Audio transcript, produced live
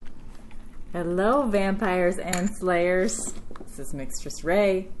Hello, vampires and slayers. This is Mistress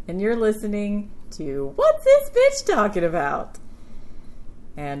Ray, and you're listening to What's This Bitch Talking About?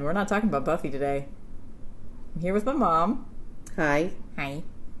 And we're not talking about Buffy today. I'm here with my mom. Hi. Hi.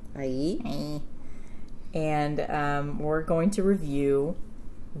 Hi. Hi. And we're going to review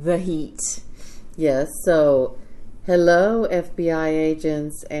The Heat. Yes, so hello, FBI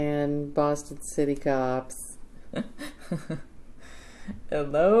agents and Boston City cops.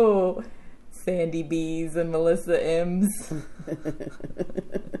 Hello, Sandy B's and Melissa M's.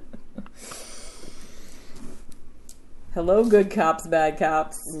 Hello, good cops, bad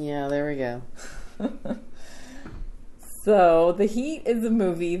cops. Yeah, there we go. So, The Heat is a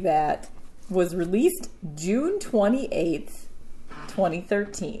movie that was released June 28th,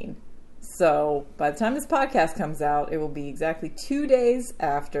 2013. So, by the time this podcast comes out, it will be exactly 2 days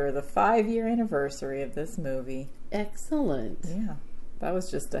after the 5-year anniversary of this movie. Excellent. Yeah, that was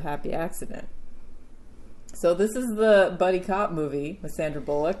just a happy accident. So, this is the buddy cop movie with Sandra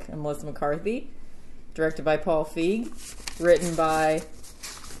Bullock and Melissa McCarthy, directed by Paul Feig, written by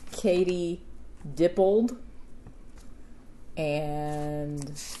Katie Dippold, and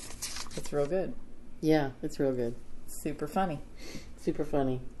it's real good. Yeah, it's real good. Super funny. Super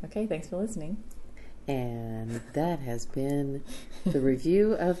funny. Okay, thanks for listening. And that has been the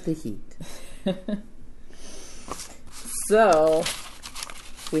review of The Heat. So,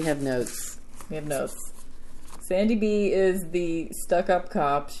 We have notes. we have notes. Sandy B is the stuck-up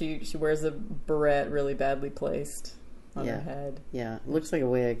cop. She wears a beret really badly placed on her head. Yeah, it looks like a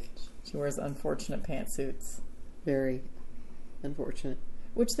wig. She wears unfortunate pantsuits. Very unfortunate.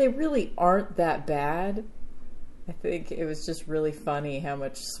 Which they really aren't that bad. I think it was just really funny how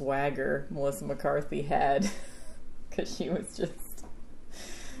much swagger Melissa McCarthy had. Because she was just,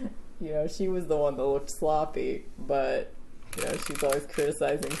 she was the one that looked sloppy. But, she's always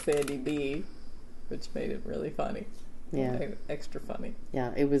criticizing Sandy B, which made it really funny. Yeah. Extra funny.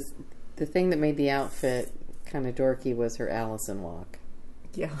 Yeah, it was the thing that made the outfit kind of dorky was her Allison walk.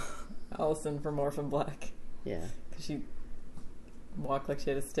 Yeah. Allison from Orphan Black. Yeah. Because she walked like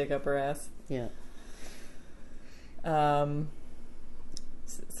she had a stick up her ass. Yeah.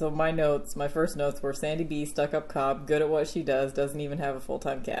 So my first notes were Sandy B, stuck-up cop, good at what she does, doesn't even have a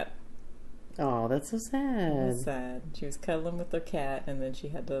full-time cat. Oh, that's so sad. That's sad. She was cuddling with her cat, and then she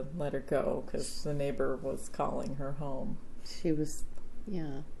had to let her go because the neighbor was calling her home. She was,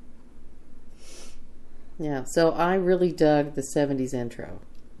 yeah. Yeah, so I really dug the 70s intro.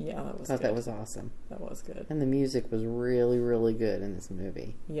 Yeah, that was Thought good. that was awesome. That was good. And the music was really, really good in this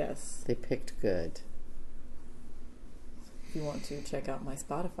movie. Yes. They picked good. If you want to check out my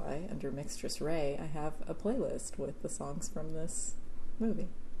Spotify under Mistress Ray, I have a playlist with the songs from this movie.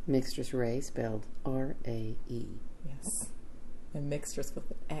 Mistress Ray, spelled R-A-E. Yes. And Mistress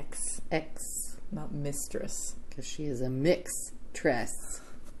with an X. X. Not Mistress. Because she is a mixtress.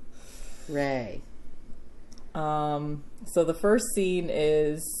 Ray. So the first scene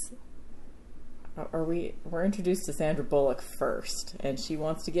is... We're introduced to Sandra Bullock first, and she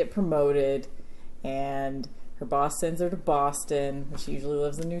wants to get promoted, and her boss sends her to Boston, where she usually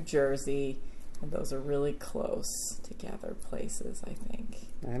lives in New Jersey, and those are really close together places, I think.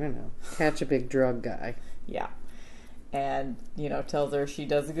 I don't know. Catch a big drug guy. Yeah. And, tells her if she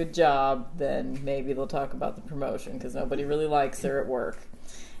does a good job, then maybe they'll talk about the promotion, because nobody really likes her at work.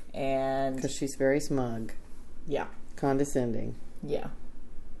 And... Because she's very smug. Yeah. Condescending. Yeah.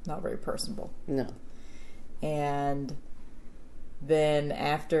 Not very personable. No. And then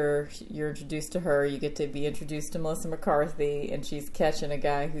after you're introduced to her, you get to be introduced to Melissa McCarthy, and she's catching a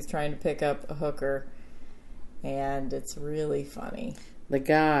guy who's trying to pick up a hooker, and it's really funny. The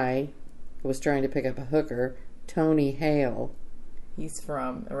guy who was trying to pick up a hooker, Tony Hale. He's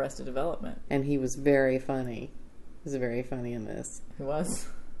from Arrested Development. And he was very funny. He was very funny in this. He was?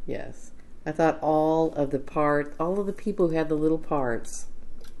 Yes. I thought all of the people who had the little parts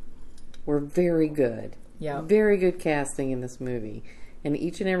were very good. Yeah. Very good casting in this movie. And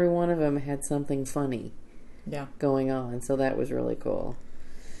each and every one of them had something funny going on. So that was really cool.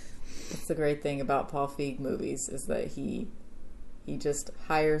 That's the great thing about Paul Feig movies, is that he just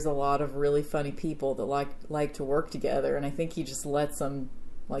hires a lot of really funny people that like to work together, and I think he just lets them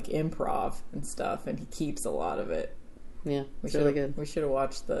improv and stuff, and he keeps a lot of it. Yeah, it's really good. We should have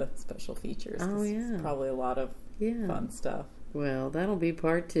watched the special features. Oh, yeah. It's probably a lot of fun stuff. Well, that'll be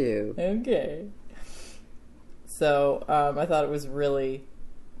part 2. Okay. So, I thought it was really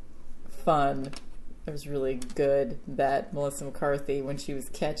fun. It was really good that Melissa McCarthy, when she was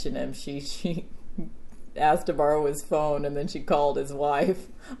catching him, she asked to borrow his phone, and then she called his wife.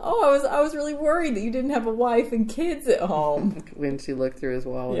 Oh, I was really worried that you didn't have a wife and kids at home. When she looked through his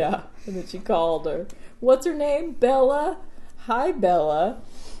wallet. Yeah, and then she called her. What's her name? Bella? Hi, Bella.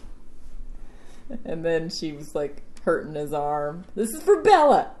 And then she was like hurting his arm. This is for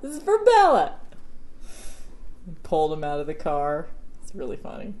Bella! This is for Bella! And pulled him out of the car. It's really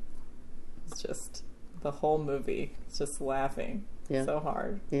funny. It's just the whole movie. It's just laughing so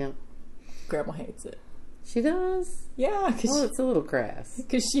hard. Yeah. Grandma hates it. She does? Yeah. It's a little crass.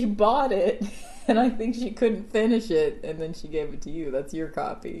 Because she bought it, and I think she couldn't finish it, and then she gave it to you. That's your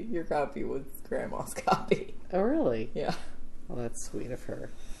copy. Your copy was Grandma's copy. Oh, really? Yeah. Well, that's sweet of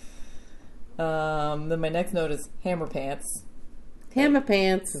her. Then my next note is hammer pants. Hammer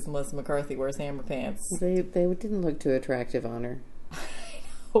pants. Because Melissa McCarthy wears hammer pants. They didn't look too attractive on her. I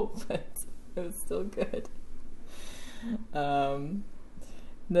know, but it was still good. Then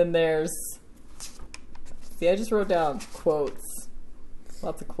there's... See, I just wrote down quotes.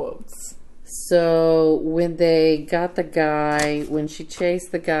 Lots of quotes. So, when they got the guy... When she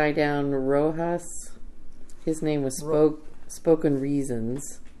chased the guy down Rojas, his name was Spoken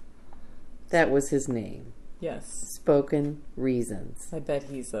Reasons. That was his name. Yes. Spoken Reasons. I bet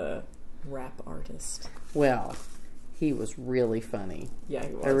he's a rap artist. Well, he was really funny. Yeah,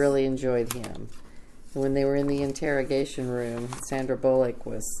 he was. I really enjoyed him. When they were in the interrogation room, Sandra Bullock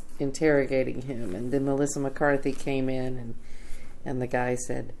was interrogating him, and then Melissa McCarthy came in, and the guy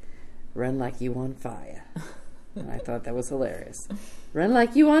said, "Run like you on fire." And I thought that was hilarious. Run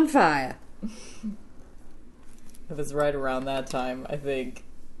like you on fire. It was right around that time, I think.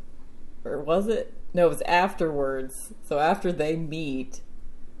 Or was it? No, it was afterwards. So after they meet,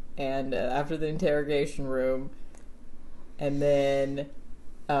 and after the interrogation room, and then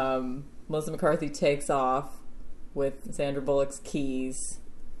Melissa McCarthy takes off with Sandra Bullock's keys,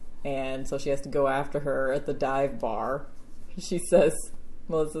 and so she has to go after her at the dive bar.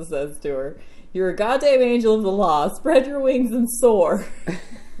 Melissa says to her, "You're a goddamn angel of the law. Spread your wings and soar."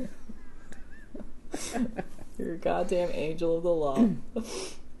 You're a goddamn angel of the law.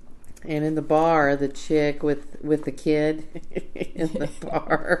 And in the bar, the chick with the kid in the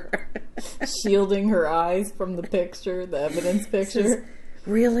bar. Shielding her eyes from the picture, the evidence picture. Says,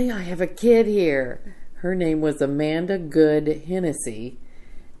 "Really? I have a kid here." Her name was Amanda Good Hennessy.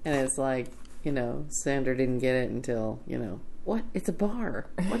 And it's like, Sandra didn't get it until, what? It's a bar.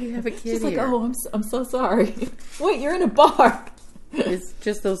 Why do you have a kid She's here? She's like, "Oh, I'm so sorry." Wait, you're in a bar. It's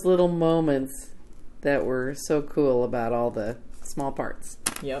just those little moments that were so cool about all the small parts.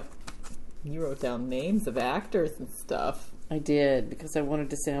 Yep. You wrote down names of actors and stuff. I did, because I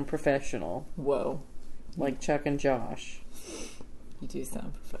wanted to sound professional. Whoa. Like Chuck and Josh. You do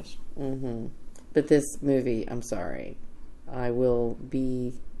sound professional. Mm-hmm. But this movie, I'm sorry, I will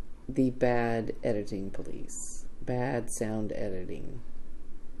be the bad editing police. Bad sound editing.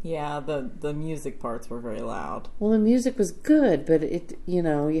 Yeah, the music parts were very loud. Well, the music was good, but it, you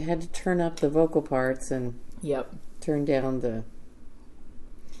had to turn up the vocal parts and turn down the...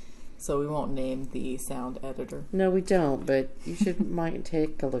 So we won't name the sound editor. No, we don't, but you might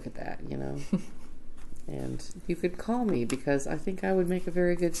take a look at that, And you could call me, because I think I would make a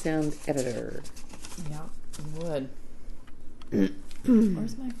very good sound editor. Yeah, you would.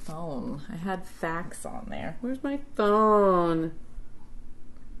 Where's my phone? I had fax on there. Where's my phone?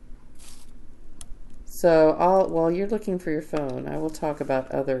 So, while you're looking for your phone, I will talk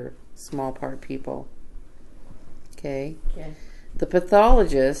about other small part people. Okay? Okay. The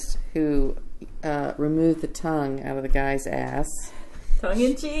pathologist who removed the tongue out of the guy's ass. Tongue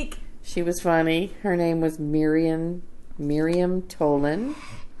in cheek. She was funny. Her name was Miriam Tolan.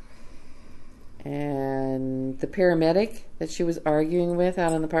 And the paramedic that she was arguing with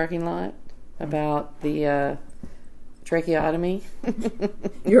out in the parking lot about the tracheotomy.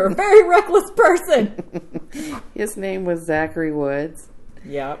 You're a very reckless person. His name was Zachary Woods.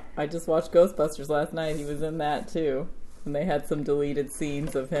 Yeah, I just watched Ghostbusters last night. He was in that too. And they had some deleted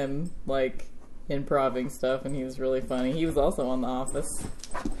scenes of him, improving stuff, and he was really funny. He was also on The Office.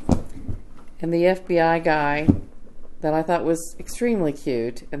 And the FBI guy that I thought was extremely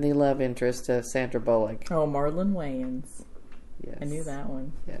cute, and the love interest of Sandra Bullock. Oh, Marlon Wayans. Yes. I knew that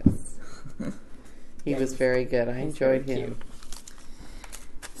one. Yes. He was very good. I enjoyed him. Cute.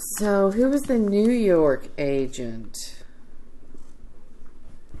 So, who was the New York agent?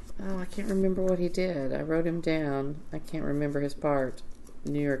 Oh, I can't remember what he did. I wrote him down. I can't remember his part.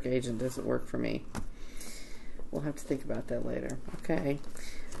 New York agent doesn't work for me. We'll have to think about that later. Okay.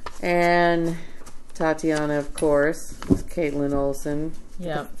 And Tatiana, of course, was Caitlin Olsen.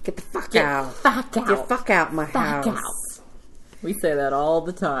 Yeah. Get the fuck out. Get the fuck out my house. We say that all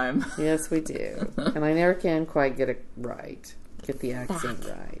the time. Yes, we do. And I never can quite get it right. Get the accent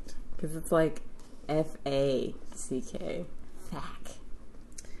right. Because it's like F-A-C-K. Fack.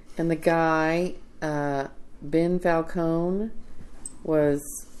 And the guy, Ben Falcone,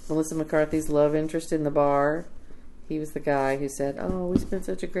 was Melissa McCarthy's love interest in the bar. He was the guy who said, "Oh, we spent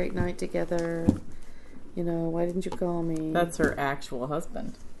such a great night together. You know, why didn't you call me?" That's her actual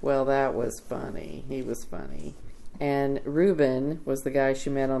husband. Well, that was funny. He was funny. And Ruben was the guy she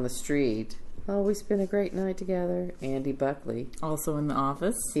met on the street. "Oh, we spent a great night together." Andy Buckley. Also in The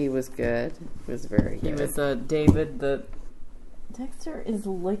Office. He was good. He was very good. He was David the... Dexter is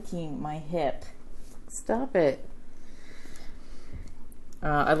licking my hip. Stop it.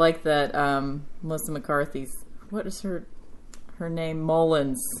 I like that Melissa McCarthy's... What is her name?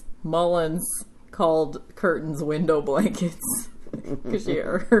 Mullins. Mullins called curtains window blankets. Because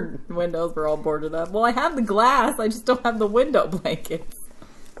her windows were all boarded up. Well, I have the glass. I just don't have the window blankets.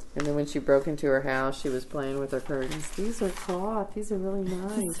 And then when she broke into her house, she was playing with her curtains. These are cloth. These are really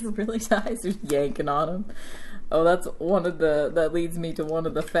nice. They're really nice. Just yanking on them. Oh, that's one of the... That leads me to one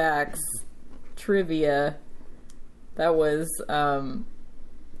of the facts. Trivia. That was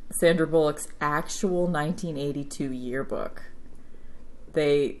Sandra Bullock's actual 1982 yearbook.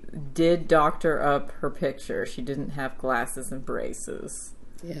 They did doctor up her picture. She didn't have glasses and braces.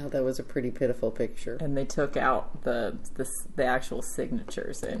 Yeah, that was a pretty pitiful picture. And they took out the actual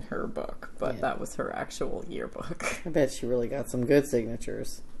signatures in her book, but Yeah. that was her actual yearbook. I bet she really got some good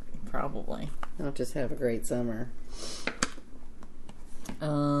signatures. Probably. I'll just have a great summer.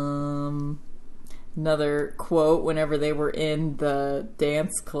 Another quote, whenever they were in the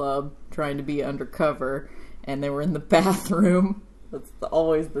dance club trying to be undercover and they were in the bathroom. That's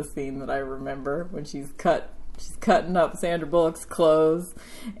always the scene that I remember when she's cutting up Sandra Bullock's clothes,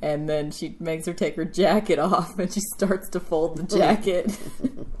 and then she makes her take her jacket off, and she starts to fold the jacket,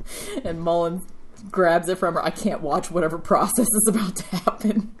 and Mullins grabs it from her. I can't watch whatever process is about to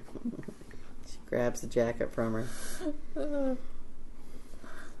happen. She grabs the jacket from her.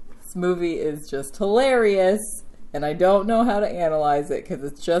 This movie is just hilarious, and I don't know how to analyze it because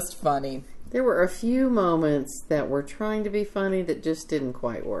it's just funny. There were a few moments that were trying to be funny that just didn't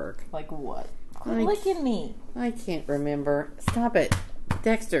quite work. Like what? I- Look at me. I can't remember. Stop it.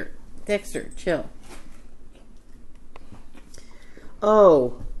 Dexter, chill.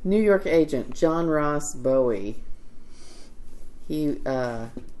 Oh, New York agent John Ross Bowie. He,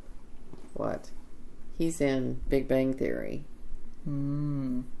 what? He's in Big Bang Theory.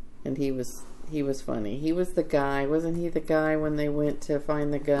 And he was funny. He was the guy, wasn't he the guy when they went to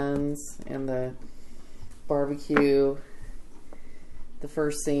find the guns and the barbecue? The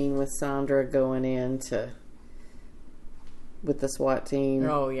first scene with Sandra going in with the SWAT team.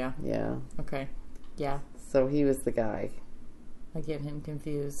 Oh, yeah. Yeah. Okay. Yeah. So he was the guy. I get him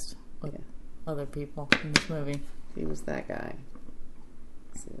confused with Yeah. other people in this movie. He was that guy.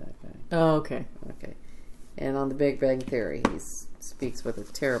 See that guy. Oh, okay. Okay. And on the Big Bang Theory, he speaks with a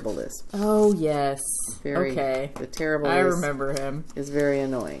terrible lisp. Oh, yes. Very, okay. The terrible I lisp remember him. is very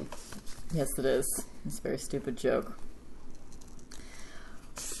annoying. Yes, it is. It's a very stupid joke.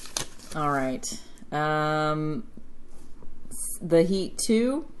 All right. The Heat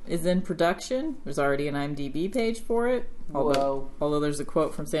 2 is in production. There's already an IMDb page for it. Although there's a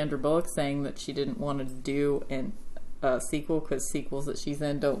quote from Sandra Bullock saying that she didn't want to do a sequel because sequels that she's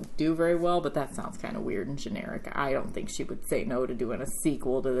in don't do very well, but that sounds kind of weird and generic. I don't think she would say no to doing a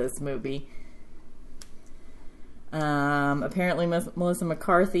sequel to this movie. Apparently Melissa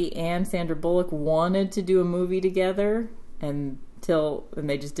McCarthy and Sandra Bullock wanted to do a movie together and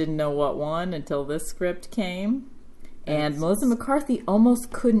they just didn't know what one until this script came. And Melissa McCarthy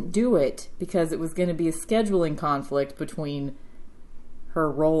almost couldn't do it because it was going to be a scheduling conflict between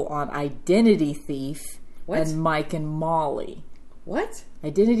her role on Identity Thief and Mike and Molly. What?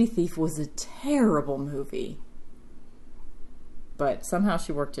 Identity Thief was a terrible movie. But somehow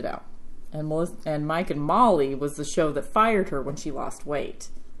she worked it out. And Mike and Molly was the show that fired her when she lost weight.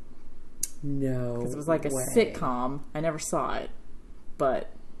 No. Because it was like a sitcom. I never saw it.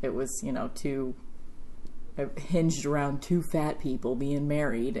 But it was, it hinged around two fat people being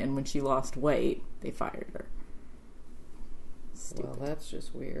married, and when she lost weight, they fired her. Stupid. Well, that's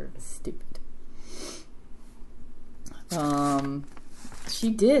just weird. Stupid. She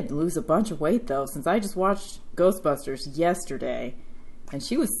did lose a bunch of weight, though, since I just watched Ghostbusters yesterday, and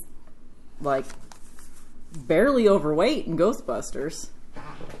she was, like, barely overweight in Ghostbusters.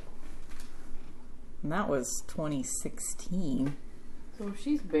 And that was 2016. So if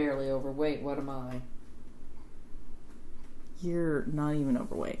she's barely overweight, what am I? You're not even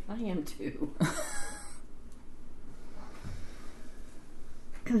overweight. I am too.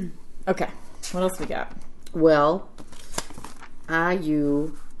 Okay, what else we got? Well, are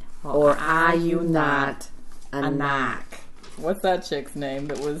you or are you not a knock? What's that chick's name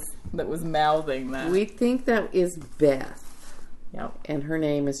that was mouthing that? We think that is Beth, Yep. and her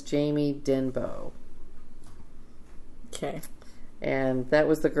name is Jamie Denbo. Okay. And that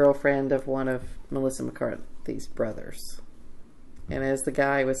was the girlfriend of one of Melissa McCarthy's brothers. And as the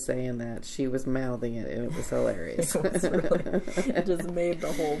guy was saying that, she was mouthing it, and it was hilarious. It just made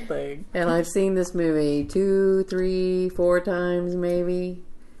the whole thing. And I've seen this movie 2, 3, 4 times maybe.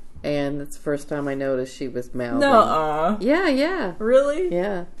 And it's the first time I noticed she was mouthing. Nuh-uh. Yeah. Really?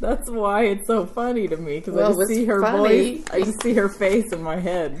 Yeah. That's why it's so funny to me, because Well, I it was just see her funny. voice. I just see her face in my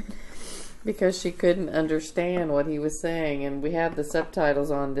head. Because she couldn't understand what he was saying. And we had the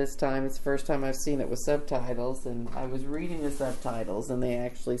subtitles on this time. It's the first time I've seen it with subtitles. And I was reading the subtitles, and they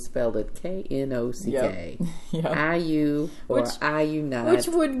actually spelled it K-N-O-C-K. Yep. Are you or are you not? Which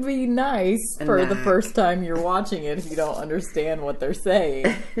would be nice for the first time you're watching it if you don't understand what they're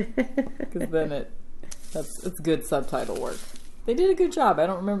saying. Because then it's good subtitle work. They did a good job. I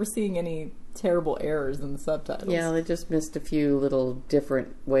don't remember seeing any terrible errors in the subtitles. Yeah, they just missed a few little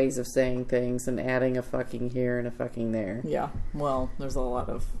different ways of saying things and adding a fucking here and a fucking there. Yeah. Well, there's a lot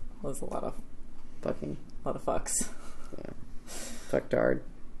of Fucking. fucks. Yeah. Fucked hard.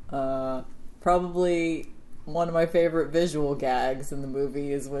 Probably one of my favorite visual gags in the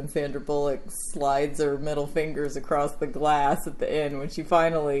movie is when Sandra Bullock slides her middle fingers across the glass at the end when she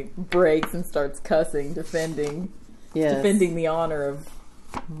finally breaks and starts cussing, defending the honor of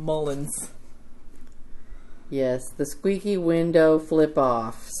Mullins. Yes, the squeaky window flip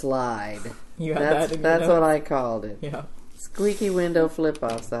off slide. You had that in your That's notes? what I called it. Yeah, Squeaky window flip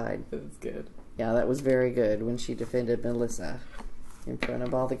off slide. it was good. Yeah, that was very good when she defended Melissa in front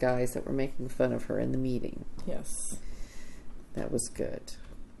of all the guys that were making fun of her in the meeting. Yes. That was good.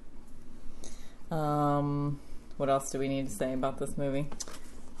 What else do we need to say about this movie?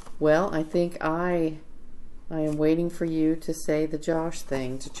 Well, I think I am waiting for you to say the Josh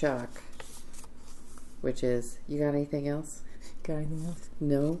thing to Chuck. Which is, you got anything else? Got anything else?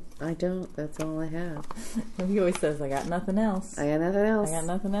 No, I don't. That's all I have. He always says, I got nothing else. I got nothing else. I got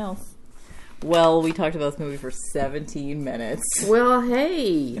nothing else. Well, we talked about this movie for 17 minutes. Well,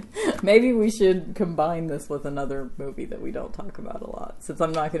 hey. Maybe we should combine this with another movie that we don't talk about a lot, since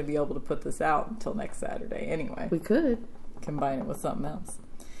I'm not going to be able to put this out until next Saturday anyway. We could. Combine it with something else.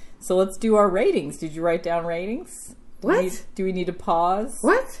 So let's do our ratings. Did you write down ratings? What? Do we need to pause?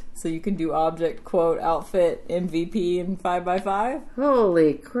 What? So you can do object, quote, outfit, MVP, and 5x5?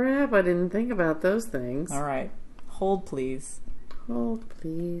 Holy crap, I didn't think about those things. All right. Hold, please. Hold,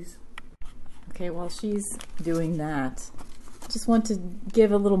 please. Okay, while she's doing that, just want to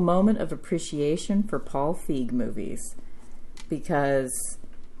give a little moment of appreciation for Paul Feig movies, because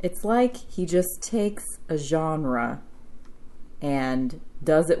it's like he just takes a genre and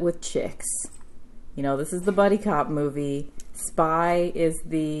does it with chicks. You know, this is the buddy cop movie. Spy is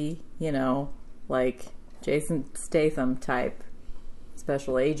the, like Jason Statham type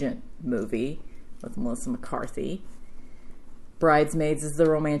special agent movie with Melissa McCarthy. Bridesmaids is the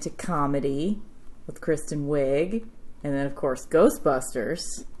romantic comedy with Kristen Wiig. And then, of course, Ghostbusters,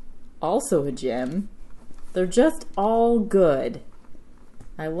 also a gem. They're just all good.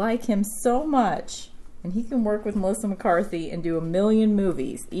 I like him so much. And he can work with Melissa McCarthy and do 1 million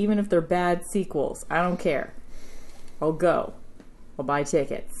movies, even if they're bad sequels. I don't care. I'll go. I'll buy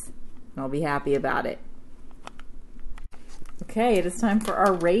tickets. And I'll be happy about it. Okay, it is time for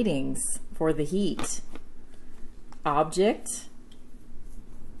our ratings for The Heat. Object.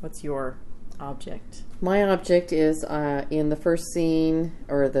 What's your object? My object is in the first scene,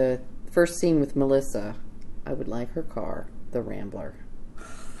 or the first scene with Melissa. I would like her car, the Rambler.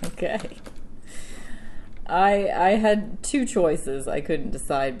 Okay. I had two choices I couldn't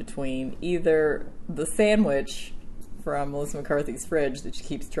decide between. Either the sandwich from Melissa McCarthy's fridge that she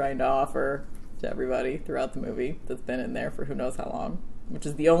keeps trying to offer to everybody throughout the movie that's been in there for who knows how long, which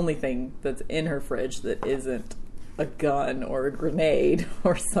is the only thing that's in her fridge that isn't a gun or a grenade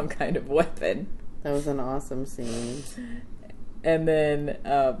or some kind of weapon. That was an awesome scene. And then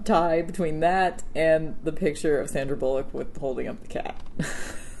tie between that and the picture of Sandra Bullock with holding up the cat.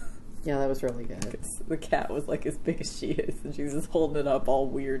 Yeah, that was really good. The cat was like as big as she is, and she was just holding it up all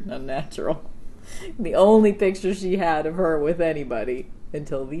weird and unnatural. The only picture she had of her with anybody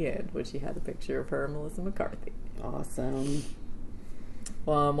until the end, when she had a picture of her and Melissa McCarthy. Awesome.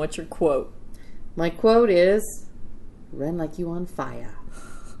 What's your quote? My quote is, "Run like you on fire."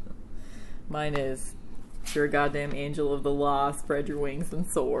 Mine is, "If you're a goddamn angel of the law, spread your wings and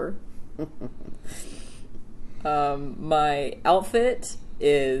soar." My outfit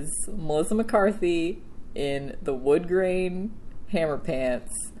is Melissa McCarthy in the wood grain hammer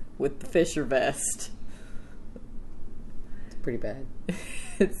pants with the Fisher vest. It's pretty bad.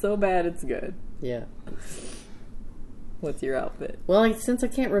 It's so bad it's good. Yeah. What's your outfit? Well, since I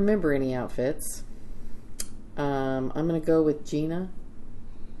can't remember any outfits, I'm going to go with Gina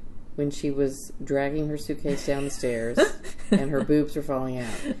when she was dragging her suitcase down the stairs and her boobs were falling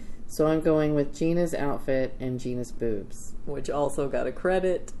out. So I'm going with Gina's outfit and Gina's boobs. Which also got a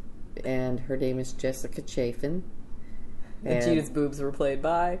credit. And her name is Jessica Chafin. And Gina's boobs were played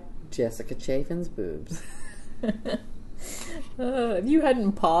by Jessica Chafin's boobs. If you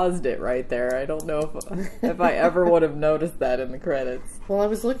hadn't paused it right there, I don't know if I ever would have noticed that in the credits. Well, I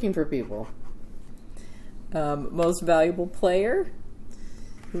was looking for people. Most valuable player?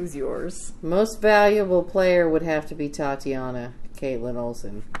 Who's yours? Most valuable player would have to be Tatiana Caitlin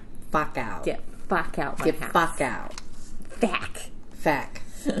Olsen. Fuck out. Get fuck out my Get house. fuck out. Fack. Fack.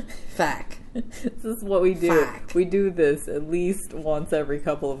 Fack. This is what we do. Fact. We do this at least once every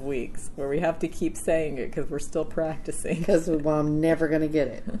couple of weeks, where we have to keep saying it because we're still practicing. Because I'm never going to get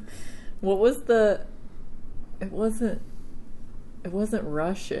it. What was the... It wasn't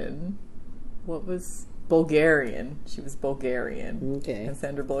Russian. What was... Bulgarian. She was Bulgarian. Okay. And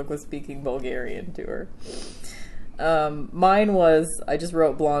Sandra Bullock was speaking Bulgarian to her. Mine was... I just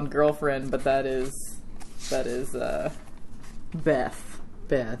wrote blonde girlfriend, but that is Beth.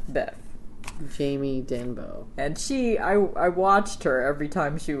 Beth. Jamie Denbo. And I watched her every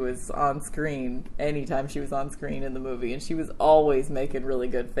time she was on screen, anytime she was on screen in the movie, and she was always making really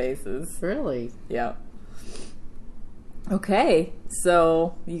good faces. Really? Yeah. Okay,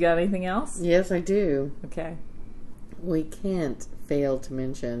 so you got anything else? Yes, I do. Okay. We can't fail to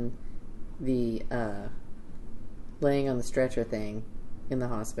mention the laying on the stretcher thing in the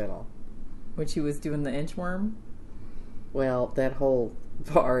hospital. When she was doing the inchworm? Well, that whole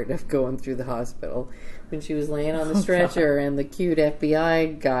part of going through the hospital. When she was laying on the stretcher and the cute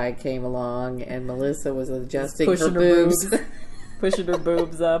FBI guy came along and Melissa was adjusting her boobs. Pushing her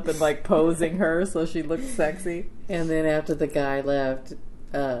boobs up and like posing her so she looked sexy. And then after the guy left,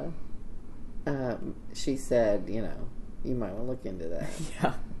 she said, you might want to look into that.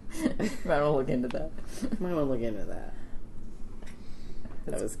 Yeah. Might want to look into that. Might want to look into that.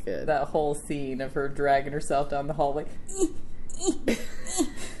 That was good. That whole scene of her dragging herself down the hallway. It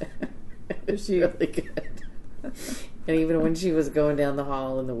was really good. And even when she was going down the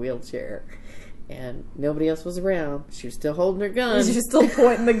hall in the wheelchair and nobody else was around, she was still holding her gun. She was still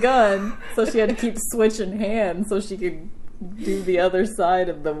pointing the gun, so she had to keep switching hands so she could do the other side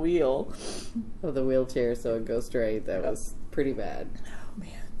of the wheel. Of the wheelchair so it goes straight. That was pretty bad. Oh, man.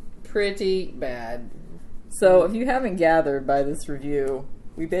 Pretty bad. So, if you haven't gathered by this review,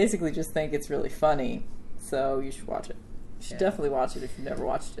 we basically just think it's really funny, so you should watch it. You should definitely watch it if you've never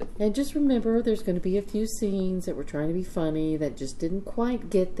watched it. And just remember, there's going to be a few scenes that were trying to be funny that just didn't quite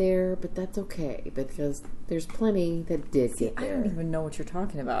get there, but that's okay, because there's plenty that did get there. I don't even know what you're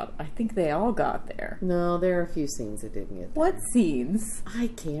talking about. I think they all got there. No, there are a few scenes that didn't get there. What scenes? I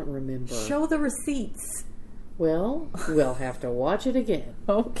can't remember. Show the receipts. Well, we'll have to watch it again.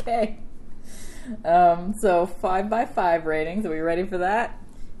 Okay. So 5x5 ratings. Are we ready for that?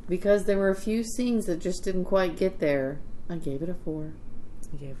 Because there were a few scenes that just didn't quite get there, I gave it a 4.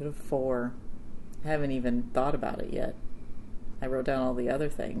 I gave it a 4. I haven't even thought about it yet. I wrote down all the other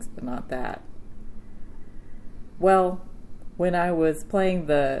things, but not that. Well, when I was playing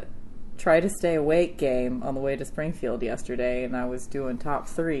the Try to Stay Awake game on the way to Springfield yesterday, and I was doing top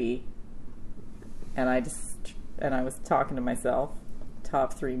 3, and I was talking to myself,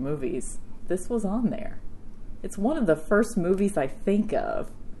 top 3 movies, this was on there. It's one of the first movies I think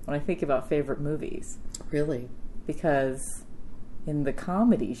of when I think about favorite movies. Really? Because in the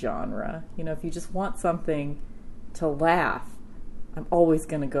comedy genre, if you just want something to laugh, I'm always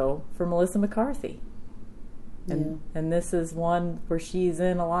going to go for Melissa McCarthy. And this is one where she's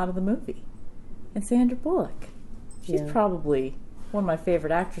in a lot of the movie. And Sandra Bullock. She's probably one of my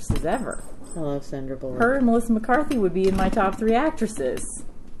favorite actresses ever. I love Sandra Bullock. Her and Melissa McCarthy would be in my top 3 actresses.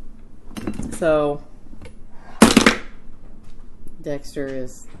 So Dexter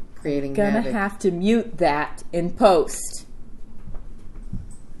is creating gonna havoc. have to mute that in post.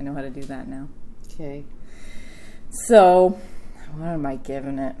 I know how to do that now. Okay. So, what am I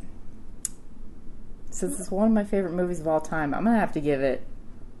giving it? Since it's one of my favorite movies of all time, I'm gonna have to give it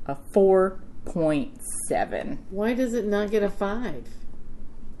a 4.7. Why does it not get a 5?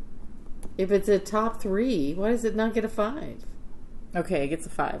 If it's a top 3, why does it not get a 5? Okay, it gets a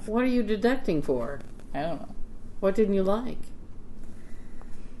 5. What are you deducting for? I don't know. What didn't you like?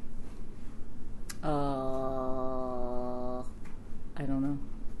 I don't know.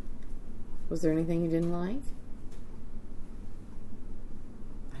 Was there anything you didn't like?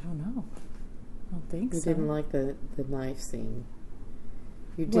 I don't know. I don't think You so. didn't like the knife scene.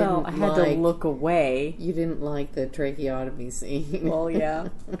 You didn't Well, I had to look away. You didn't like the tracheotomy scene. Well, yeah.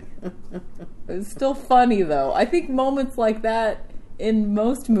 It's still funny, though. I think moments like that, in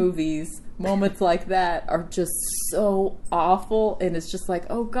most movies, moments like that are just so awful, and it's just like,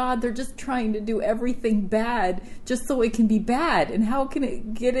 oh God, they're just trying to do everything bad just so it can be bad, and how can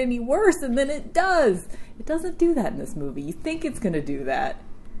it get any worse? And then it does. It doesn't do that in this movie. You think it's going to do that.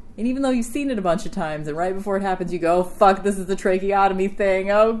 And even though you've seen it a bunch of times, and right before it happens, you go, oh, fuck, this is the tracheotomy thing.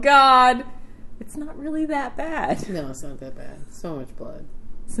 Oh, God. It's not really that bad. No, it's not that bad. So much blood.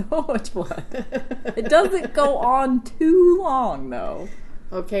 So much blood. It doesn't go on too long, though.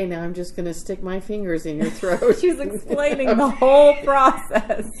 Okay, now I'm just going to stick my fingers in your throat. She's explaining the whole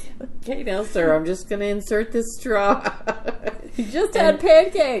process. Okay, now, sir, I'm just going to insert this straw. You just had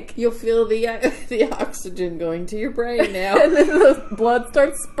pancake. You'll feel the oxygen going to your brain now. And then the blood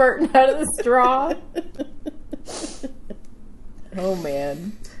starts spurting out of the straw. Oh,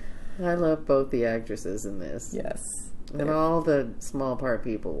 man. I love both the actresses in this. Yes. And all the small part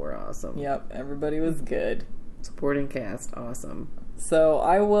people were awesome. Yep, everybody was good. Supporting cast, awesome. So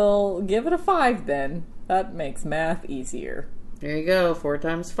I will give it a 5 then. That makes math easier. There you go. 4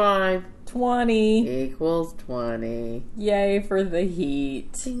 times 5 20. equals 20. Yay for the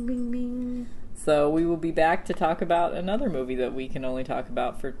heat. Bing, bing, bing. So we will be back to talk about another movie that we can only talk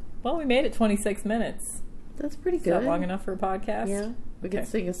about for, well, we made it 26 minutes. That's pretty Is good. that long enough for a podcast? Yeah. We Okay. could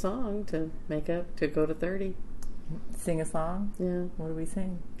sing a song to make up, to go to 30. Sing a song? Yeah. What do we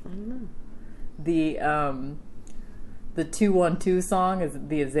sing? I don't know. The 212 song is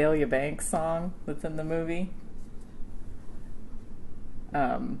the Azalea Banks song that's in the movie.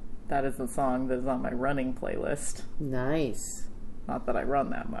 That is the song that is on my running playlist. Nice. Not that I run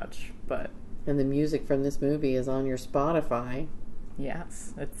that much, but And the music from this movie is on your Spotify.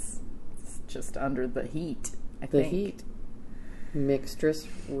 yes, it's just under the heat, I The think. Heat. Mixtress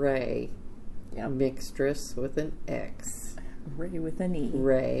Ray. Yeah. Mixtress with an X. Ray with an E.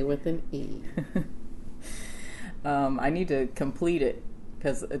 Ray with an E. I need to complete it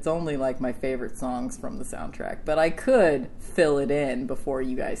because it's only like my favorite songs from the soundtrack. But I could fill it in before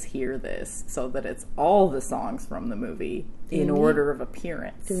you guys hear this so that it's all the songs from the movie in order of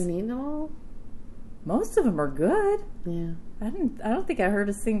appearance. Do we need them all? Most of them are good. Yeah. I don't think I heard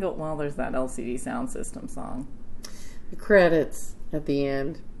a single. Well, there's that LCD Sound System song. The credits at the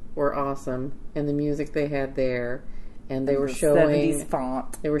end were awesome, and the music they had there, and they were The showing 70s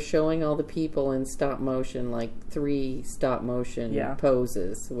font. They were showing all the people in stop motion, like 3 stop motion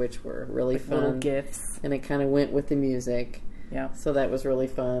poses, which were really Like little fun. gifs. And it kind of went with the music, Yeah. so that was really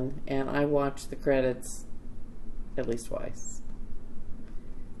fun. And I watched the credits at least twice,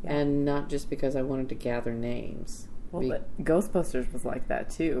 Yeah. and not just because I wanted to gather names. Well, but Ghostbusters was like that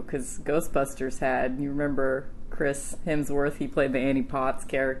too, because Ghostbusters had, you remember Chris Hemsworth, he played the Annie Potts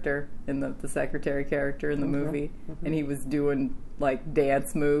character in the secretary character in the movie, and he was doing like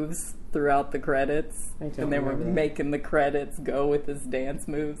dance moves throughout the credits, I don't and they were remember that. making the credits go with his dance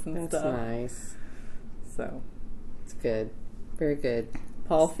moves and That's stuff. nice. So, It's good. Very good.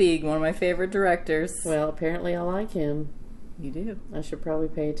 Paul Feig, one of my favorite directors. Well, apparently I like him. You do. I should probably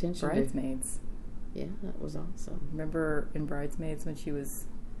pay attention to. Bridesmaids. Yeah, that was awesome. Remember in Bridesmaids when she was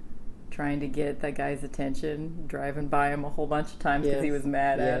trying to get that guy's attention, driving by him a whole bunch of times because he was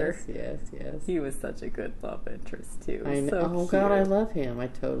mad at her? Yes, yes. He was such a good love interest too. I know. So Oh cute. God, I love him. I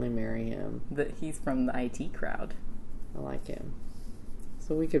totally marry him. He's from the IT crowd. I like him.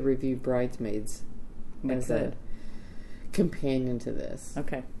 So we could review Bridesmaids Makes as a it. companion to this,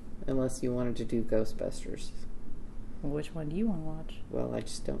 Okay. unless you wanted to do Ghostbusters. Well, which one do you want to watch? Well, I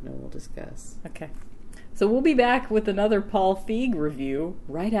just don't know. We'll discuss. Okay. So we'll be back with another Paul Feig review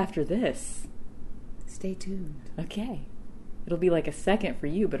right after this. Stay tuned. Okay. It'll be like a second for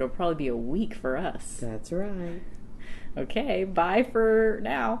you, but it'll probably be a week for us. That's right. Okay. Bye for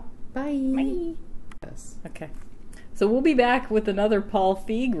now. Bye. Bye. Yes. Okay. So we'll be back with another Paul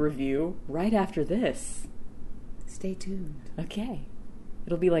Feig review right after this. Stay tuned. Okay.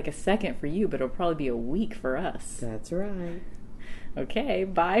 It'll be like a second for you, but it'll probably be a week for us. That's right. Okay.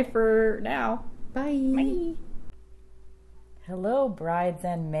 Bye for now. Bye. Bye. Hello, brides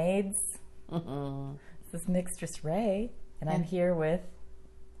and maids. Uh-uh. This is Mixtress Ray, and I'm here with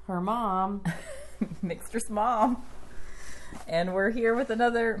Her mom. Mixtress Mom. And we're here with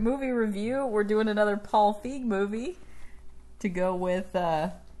another movie review. We're doing another Paul Feig movie to go with,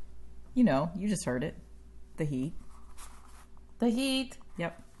 you just heard it. The Heat. The Heat.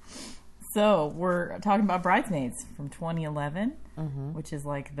 Yep. So we're talking about Bridesmaids from 2011, which is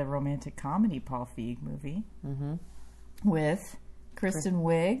like the romantic comedy Paul Feig movie, with Kristen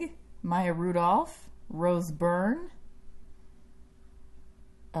Wiig, Maya Rudolph, Rose Byrne,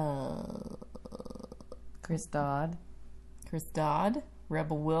 Chris Dodd,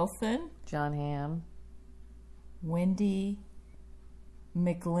 Rebel Wilson, John Hamm, Wendy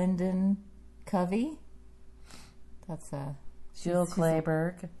McLinden Covey. That's Jill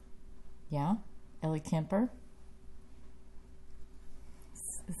Clayburgh. Yeah, Ellie Kemper.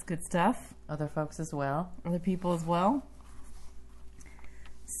 It's good stuff. Other folks as well. Other people as well.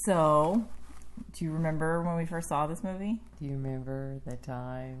 So, do you remember when we first saw this movie? Do you remember the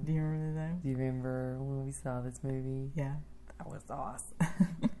time? Do you remember that? Do you remember when we saw this movie? Yeah. That was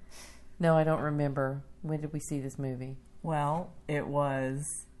awesome. No, I don't remember. When did we see this movie? Well, it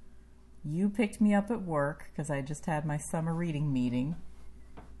was... You picked me up at work because I just had my summer reading meeting.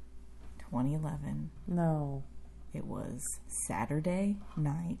 2011. No. It was Saturday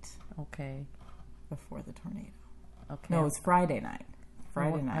night. Okay. Before the tornado. Okay. No, it was Friday night.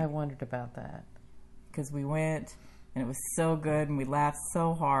 Friday night. I wondered about that. Because we went, and it was so good, and we laughed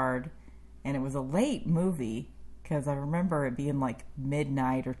so hard. And it was a late movie, because I remember it being like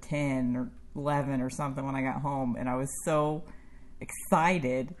midnight or 10 or 11 or something when I got home. And I was so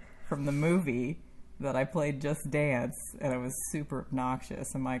excited from the movie that I played Just Dance, and I was super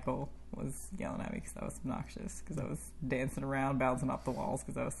obnoxious. And Michael was yelling at me because I was obnoxious, because I was dancing around, bouncing off the walls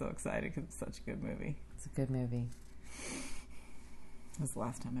because I was so excited because it's such a good movie. It's a good movie. It was the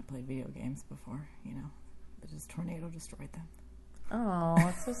last time I played video games before, this tornado destroyed them. Oh,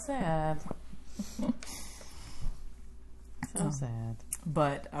 it's so sad. So sad.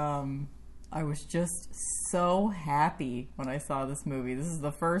 But I was just so happy when I saw this movie. This is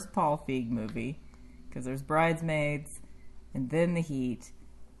the first Paul Feig movie, because there's Bridesmaids, and then The Heat,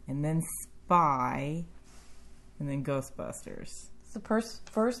 and then Spy, and then Ghostbusters. It's the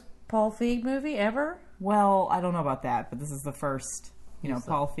first Paul Feig movie ever? Well, I don't know about that, but this is the first, Yes,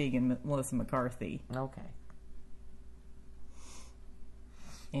 Paul Feig and Melissa McCarthy. Okay.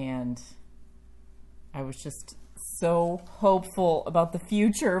 And I was just so hopeful about the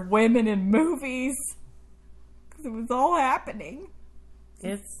future of women in movies, because it was all happening.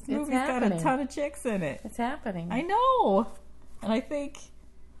 It's Movie's happening. got a ton of chicks in it. It's happening. I know. And I think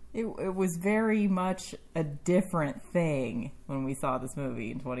it was very much a different thing when we saw this movie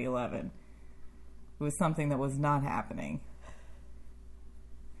in 2011. It was something that was not happening.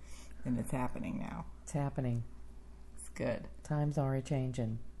 And it's happening now. It's happening. It's good. Times are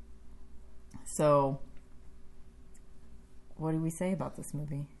changing. So, what do we say about this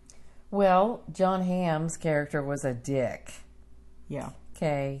movie? Well, John Hamm's character was a dick. Yeah.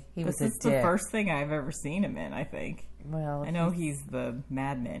 Okay, he was a dick. This is the first thing I've ever seen him in, I think. Well, I know he's the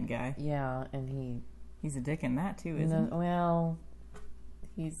Mad Men guy. Yeah, and he's a dick in that too, isn't he? Well,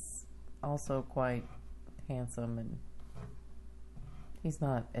 he's also quite handsome, and he's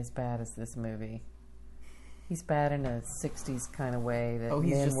not as bad as this movie. He's bad in a 60s kind of way that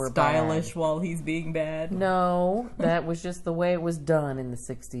he's men just were stylish bad. while he's being bad? No, that was just the way it was done in the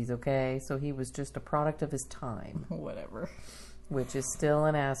 60s, okay? So he was just a product of his time. Whatever. Which is still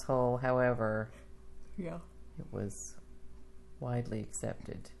an asshole, however. Yeah. It was widely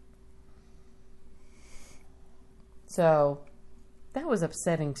accepted. So, that was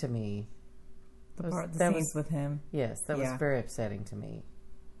upsetting to me. The scenes with him. Yes, that was very upsetting to me.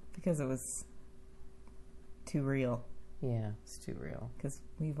 Because it was too real. Yeah, it's too real. Because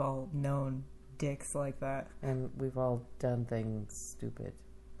we've all known dicks like that. And we've all done things stupid.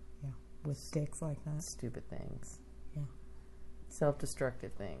 Yeah, with dicks like that. Stupid things. Yeah.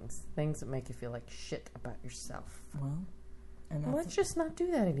 Self-destructive things. Things that make you feel like shit about yourself. Well, and let's just not do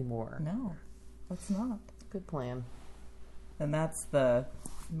that anymore. No, let's not. Good plan. And that's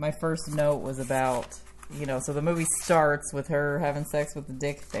my first note was about, so the movie starts with her having sex with the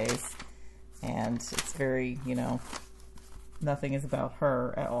dick face. And it's very, nothing is about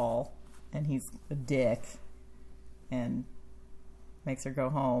her at all. And he's a dick. And makes her go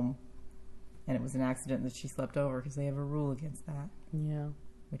home. And it was an accident that she slept over because they have a rule against that. Yeah.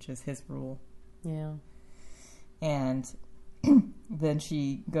 Which is his rule. Yeah. And then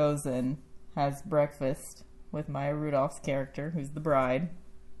she goes and has breakfast with Maya Rudolph's character, who's the bride.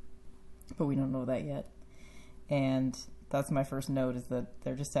 But we don't know that yet. And that's my first note, is that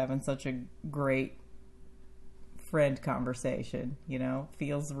they're just having such a great friend conversation,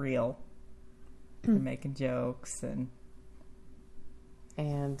 feels real. They're making jokes and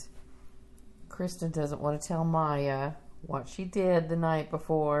Kristen doesn't want to tell Maya what she did the night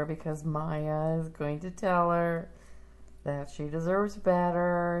before, because Maya is going to tell her that she deserves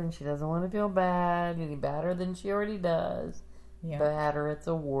better and she doesn't want to feel bad any better than she already does. Yeah. Better, it's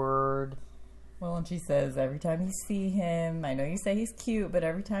a word. Well, and she says, every time you see him, I know you say he's cute, but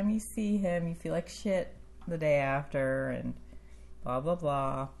every time you see him, you feel like shit the day after, and blah, blah,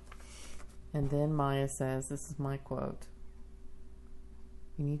 blah. And then Maya says, this is my quote,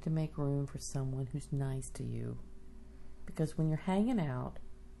 you need to make room for someone who's nice to you. Because when you're hanging out,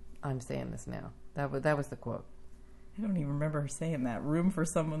 I'm saying this now, that was the quote. I don't even remember her saying that. Room for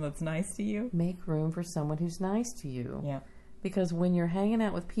someone that's nice to you? Make room for someone who's nice to you. Yeah. Because when you're hanging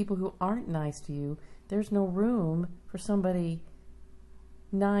out with people who aren't nice to you, there's no room for somebody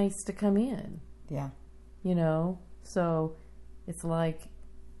nice to come in. Yeah. You know? So it's like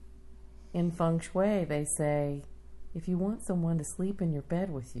in feng shui, they say, if you want someone to sleep in your bed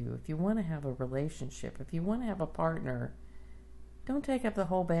with you, if you want to have a relationship, if you want to have a partner, don't take up the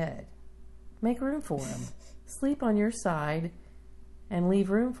whole bed. Make room for him. Sleep on your side and leave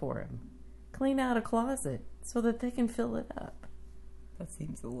room for him. Clean out a closet so that they can fill it up. That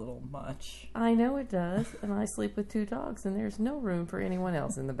seems a little much. I know it does, and I sleep with 2 dogs, and there's no room for anyone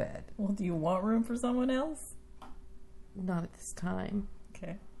else in the bed. Well, do you want room for someone else? Not at this time.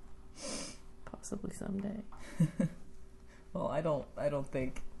 Okay. Possibly someday. Well, I don't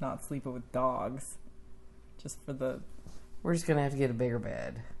think not sleeping with dogs. Just for the... We're just going to have to get a bigger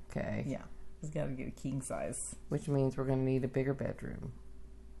bed, okay? Yeah. Just gotta get a king size. Which means we're going to need a bigger bedroom.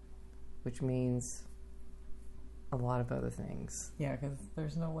 Which means a lot of other things. Yeah, because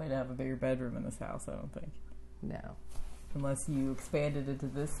there's no way to have a bigger bedroom in this house, I don't think. No. Unless you expanded into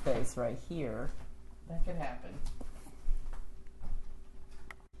this space right here. That could happen.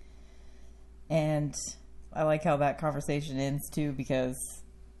 And I like how that conversation ends too, because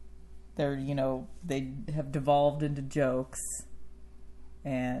they're, they have devolved into jokes.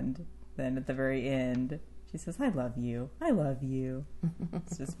 And then at the very end, she says, I love you. I love you.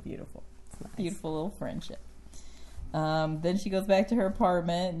 It's just beautiful. It's nice. Beautiful little friendship. Then she goes back to her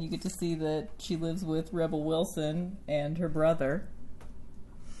apartment, and you get to see that she lives with Rebel Wilson and her brother.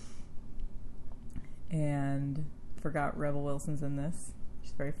 And forgot Rebel Wilson's in this.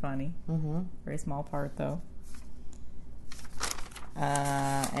 She's very funny. Mm-hmm. Very small part, though.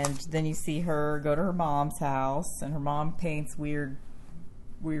 And then you see her go to her mom's house, and her mom paints weird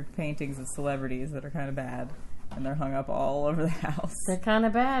paintings of celebrities that are kind of bad, and they're hung up all over the house. They're kind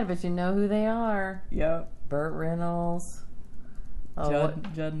of bad, but you know who they are. Yep. Burt Reynolds.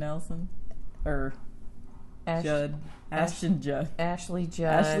 Judd Nelson. Or Ashton Judd. Ashley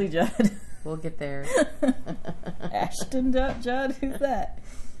Judd. Ashley Judd. We'll get there. Ashton Judd? Who's that?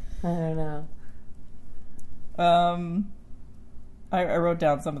 I don't know. I wrote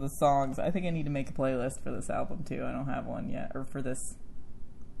down some of the songs. I think I need to make a playlist for this album, too. I don't have one yet. Or for this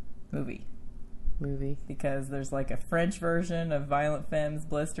movie. Because there's like a French version of Violent Femmes,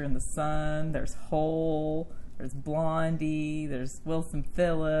 Blister in the Sun. There's Hole. There's Blondie. There's Wilson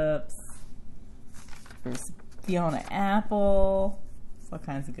Phillips. There's Fiona Apple. There's all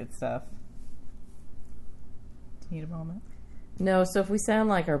kinds of good stuff. Do you need a moment? No, so if we sound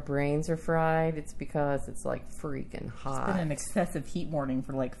like our brains are fried, it's because it's like freaking hot. It's been an excessive heat warning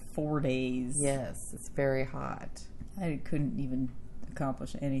for like 4 days. Yes, it's very hot. I couldn't even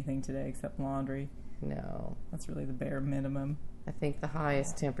accomplish anything today except laundry. No. That's really the bare minimum. I think the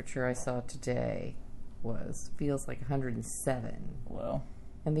highest temperature I saw today feels like 107. Well.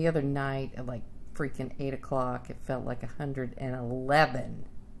 And the other night at like freaking 8 o'clock, it felt like 111.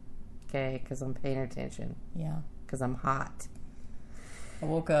 Okay, because I'm paying attention. Yeah. Because I'm hot. I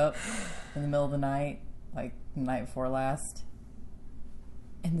woke up in the middle of the night, like the night before last,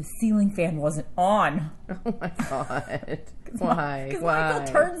 and the ceiling fan wasn't on. Oh my god. Why? Because Michael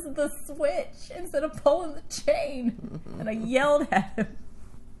turns the switch instead of pulling the chain. And I yelled at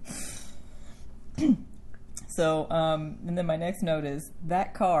him. So, and then my next note is,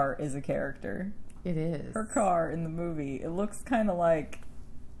 that car is a character. It is. Her car in the movie, it looks kind of like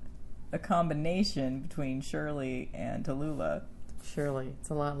a combination between Shirley and Tallulah. Shirley.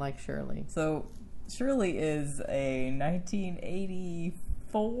 It's a lot like Shirley. So, Shirley is a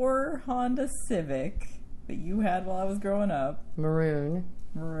 1984 Honda Civic that you had while I was growing up. Maroon.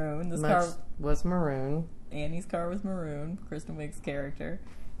 This car was maroon. Annie's car was maroon, Kristen Wiig's character.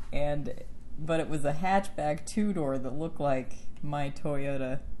 But it was a hatchback 2-door that looked like my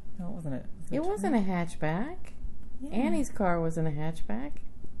Toyota. No, wasn't it? It wasn't a hatchback. Yeah. Annie's car wasn't a hatchback.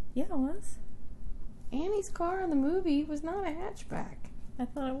 Yeah, it was. Annie's car in the movie was not a hatchback. I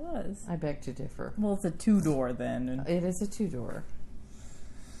thought it was. I beg to differ. Well, it's a 2-door then. It is a 2-door.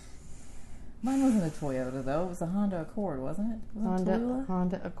 Mine wasn't a Toyota, though. It was a Honda Accord, wasn't it?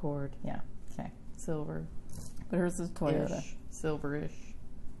 Honda Accord. Yeah, okay. Silver. but hers is Toyota. Ish. Silverish.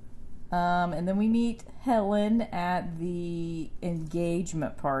 And then we meet Helen at the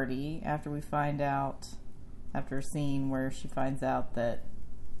engagement party after a scene where she finds out that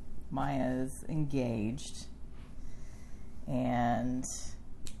Maya is engaged. And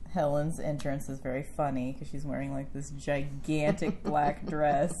Helen's entrance is very funny because she's wearing like this gigantic black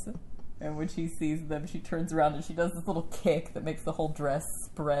dress. And when she sees them, she turns around and she does this little kick that makes the whole dress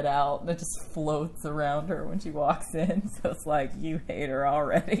spread out, and it just floats around her when she walks in. So it's like, you hate her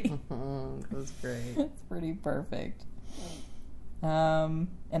already. It was great. It's pretty perfect. And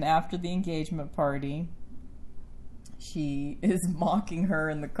after the engagement party, she is mocking her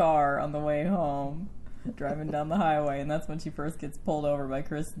in the car on the way home, driving down the highway, and that's when she first gets pulled over by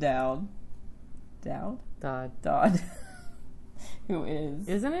Chris Dowd. Dodd. Who is...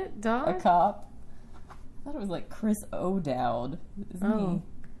 Isn't it Dodd? A cop. I thought it was like Chris O'Dowd. Isn't he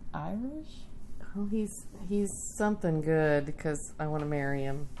Irish? Oh, he's something good because I want to marry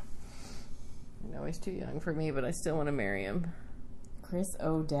him. I know he's too young for me, but I still want to marry him. Chris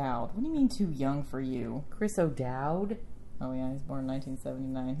O'Dowd. What do you mean too young for you? Chris O'Dowd? Oh yeah, he's born in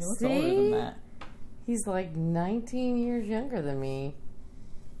 1979. He looks See? older than that. He's like 19 years younger than me.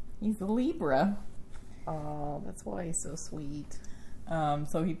 He's a Libra. Oh, that's why he's so sweet.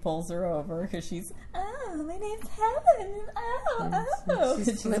 So he pulls her over because she's, oh, my name's Helen. Oh.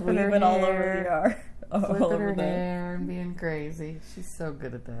 She's flipping her weaving all over hair. the yard. Flipping her hair and being crazy. She's so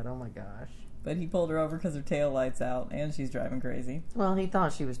good at that. Oh my gosh. But he pulled her over because her tail light's out and she's driving crazy. Well, he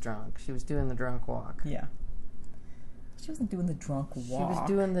thought she was drunk. She was doing the drunk walk. Yeah. She wasn't doing the drunk walk. She was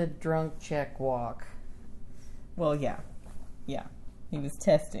doing the drunk check walk. Well, yeah. Yeah. He was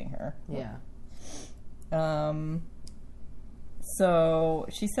testing her. Yeah. So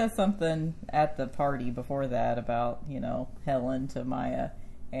she says something at the party before that about, Helen to Maya,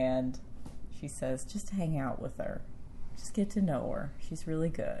 and she says, just hang out with her. Just get to know her. She's really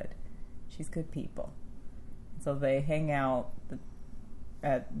good. She's good people. So they hang out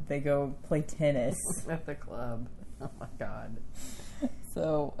they go play tennis. At the club. Oh my God.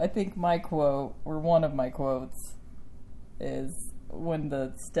 So I think my quote, or one of my quotes, is when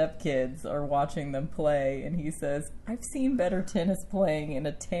the stepkids are watching them play, and he says, I've seen better tennis playing in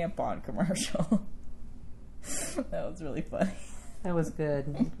a tampon commercial. That was really funny. That was good.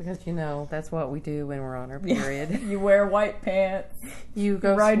 Because, that's what we do when we're on our period. You wear white pants. You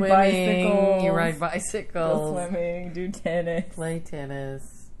go ride swimming. Bicycles. You ride bicycles. Go swimming. Do tennis. Play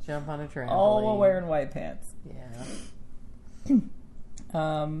tennis. Jump on a trampoline. All while wearing white pants. Yeah.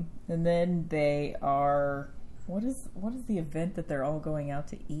 And then they are... What is the event that they're all going out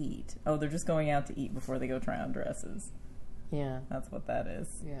to eat? Oh, they're just going out to eat before they go try on dresses. Yeah. That's what that is.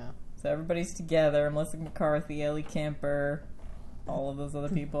 Yeah. So everybody's together. Melissa McCarthy, Ellie Kemper, all of those other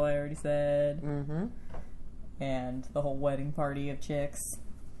people I already said. Mm-hmm. And the whole wedding party of chicks.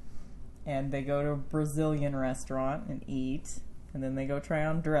 And they go to a Brazilian restaurant and eat. And then they go try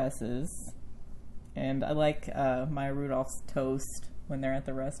on dresses. And I like Maya Rudolph's toast when they're at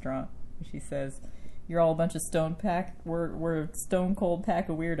the restaurant. She says... You're all a bunch of we're a stone cold pack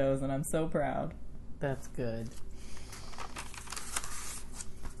of weirdos, and I'm so proud. That's good.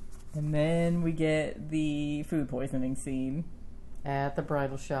 And then we get the food poisoning scene. At the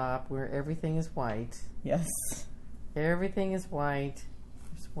bridal shop where everything is white. Yes. Everything is white.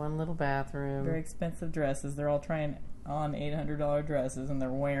 There's one little bathroom. Very expensive dresses. They're all trying on $800 dresses, and they're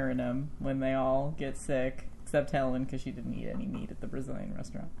wearing them when they all get sick. Except Helen, because she didn't eat any meat at the Brazilian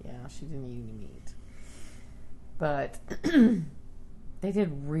restaurant. Yeah, she didn't eat any meat. But they did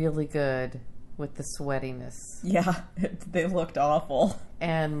really good with the sweatiness. Yeah, they looked awful.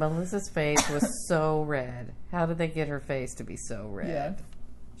 And Melissa's face was so red. How did they get her face to be so red? Yeah.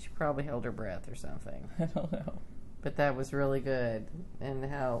 She probably held her breath or something. I don't know. But that was really good. And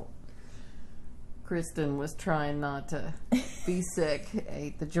how Kristen was trying not to be sick,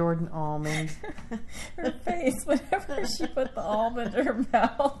 ate the Jordan almond. Her face, whenever she put the almond in her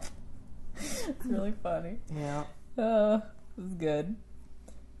mouth. It's really funny. Yeah. It was good.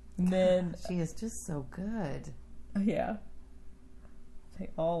 And then... She is just so good. Yeah. They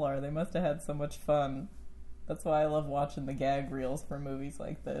all are. They must have had so much fun. That's why I love watching the gag reels for movies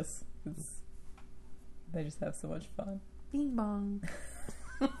like this. They just have so much fun. Bing bong.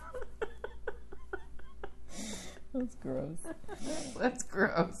 That's gross. That's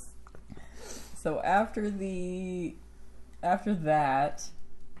gross. So after that,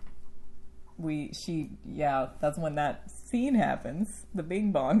 that's when that scene happens, the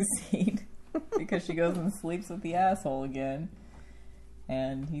Bing Bong scene, because she goes and sleeps with the asshole again,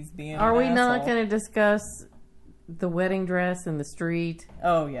 and he's being. Are we not asshole. going to discuss the wedding dress in the street?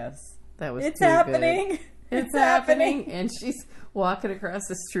 Oh yes, That was it's too happening. Good. It's happening. And she's walking across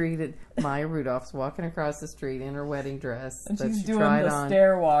the street. And Maya Rudolph's walking across the street in her wedding dress. And that she's she doing tried the on.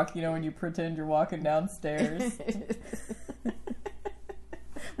 stair walk, you know, when you pretend you're walking downstairs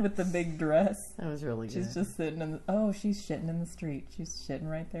with the big dress. That was really good. She's just sitting in she's shitting in the street. She's shitting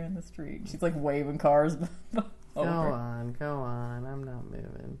right there in the street. She's like waving cars over. Go on. I'm not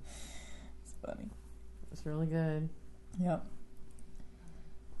moving. It's funny. It's really good. Yep.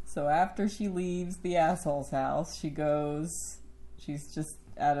 So after she leaves the asshole's house, she's just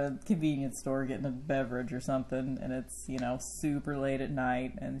at a convenience store getting a beverage or something, and it's, you know, super late at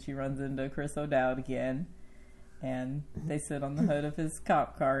night, and she runs into Chris O'Dowd again, and they sit on the hood of his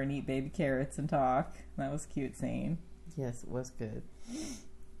cop car and eat baby carrots and talk. That was a cute scene. Yes, it was good.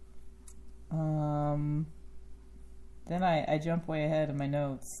 Then I jump way ahead in my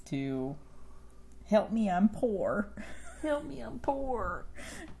notes to help me, I'm poor. Help me, I'm poor.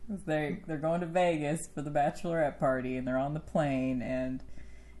 They're going to Vegas for the bachelorette party, and they're on the plane, and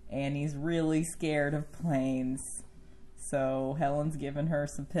Annie's really scared of planes. So Helen's giving her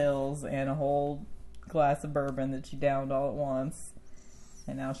some pills and a whole glass of bourbon that she downed all at once.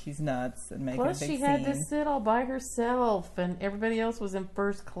 And now she's nuts and making a big scene. Plus, she had to sit all by herself, and everybody else was in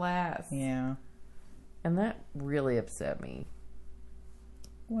first class. Yeah. And that really upset me.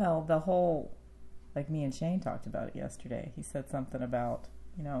 Well, the whole, like me and Shane talked about it yesterday. He said something about,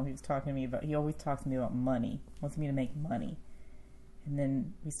 you know, he always talks to me about money. Wants me to make money. And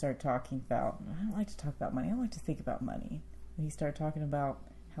then we started talking about, I don't like to talk about money. I don't like to think about money. And he started talking about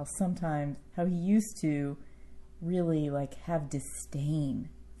how he used to really like have disdain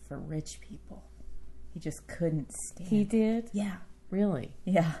for rich people. He just couldn't stand. He did? Yeah. Really?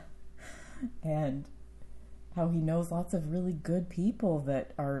 Yeah. And how he knows lots of really good people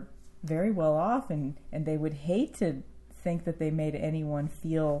that are very well off, and they would hate to think that they made anyone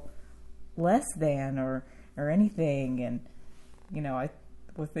feel less than or anything. And, you know, I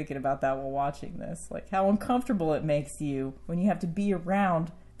was thinking about that while watching this. Like, how uncomfortable it makes you when you have to be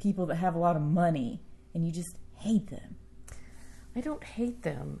around people that have a lot of money and you just hate them. I don't hate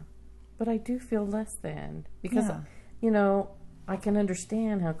them, but I do feel less than. Because, Yeah. you know, I can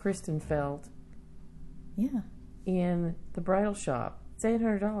understand how Kristen felt Yeah. in the bridal shop. It's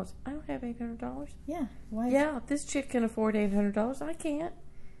 $800. I don't have $800. Yeah. Why? Yeah, this chick can afford $800. I can't.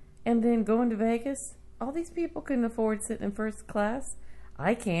 And then going to Vegas, all these people couldn't afford sitting in first class.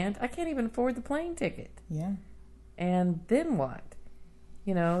 I can't. I can't even afford the plane ticket. Yeah. And then what?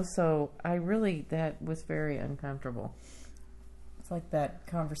 You know, so that was very uncomfortable. It's like that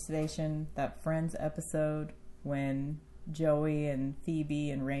conversation, that Friends episode when Joey and Phoebe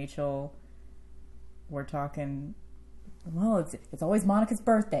and Rachel were talking, well, it's always Monica's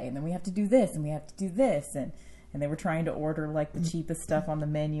birthday, and then we have to do this, and we have to do this, and they were trying to order like the cheapest stuff on the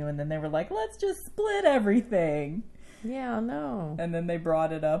menu, and then they were like, let's just split everything. Yeah, no. And then they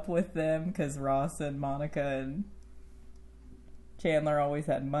brought it up with them because Ross and Monica and Chandler always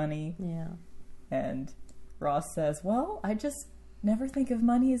had money. Yeah. And Ross says, well, I just never think of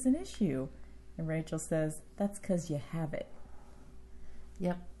money as an issue. And Rachel says, that's because you have it.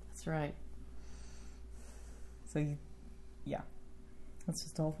 Yep, that's right. So, yeah. That's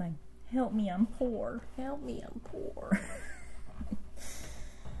just the whole thing. Help me, I'm poor. Help me, I'm poor.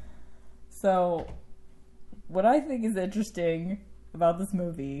 So, what I think is interesting about this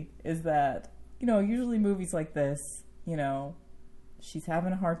movie is that, you know, usually movies like this, you know, she's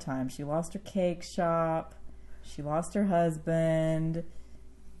having a hard time. She lost her cake shop. She lost her husband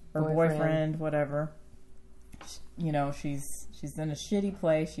or boyfriend, whatever. You know, she's in a shitty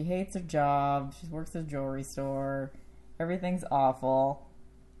place. She hates her job. She works at a jewelry store. Everything's awful.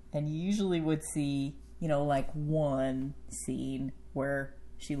 And you usually would see, you know, like one scene where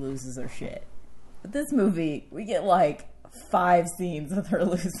she loses her shit. But this movie, we get like 5 scenes with her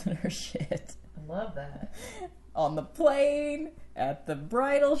losing her shit. I love that. On the plane, at the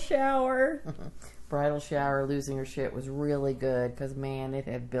bridal shower. Bridal shower, losing her shit was really good because, man, it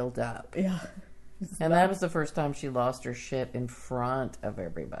had built up. Yeah. And that was the first time she lost her shit in front of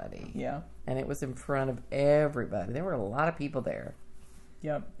everybody. Yeah. And it was in front of everybody. There were a lot of people there.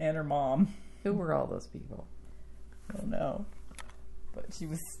 Yep. And her mom. Who were all those people? I don't know. But she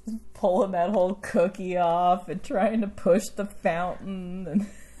was pulling that whole cookie off and trying to push the fountain. And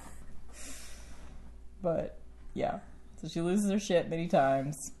but, yeah. So she loses her shit many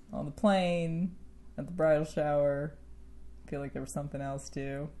times. On the plane, at the bridal shower. I feel like there was something else,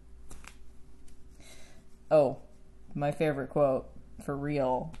 too. Oh, my favorite quote, for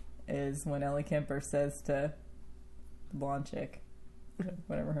real, is when Ellie Kemper says to the blonde chick,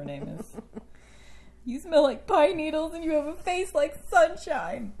 whatever her name is, you smell like pine needles and you have a face like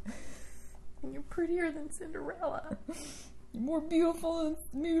sunshine. You're prettier than Cinderella. You're more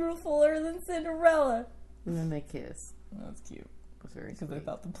beautifuler than Cinderella. And then they kiss. That's cute. It was very Because sweet. they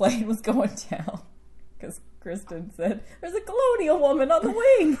thought the plane was going down. Because Kristen said, "There's a colonial woman on the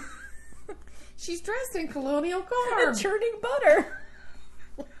wing." She's dressed in colonial garb. Churning butter.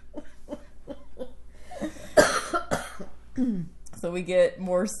 So we get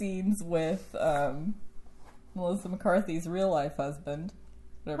more scenes with Melissa McCarthy's real life husband.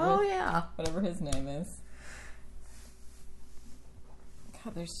 Oh, yeah. Whatever his name is.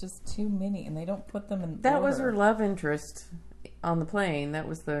 God, there's just too many, and they don't put them in That order. was her love interest on the plane. That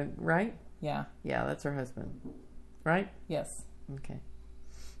was the, right? Yeah. Yeah, that's her husband. Right? Yes. Okay.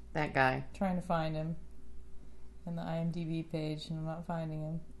 That guy. Trying to find him in the IMDb page, and I'm not finding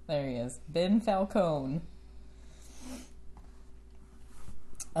him. There he is. Ben Falcone.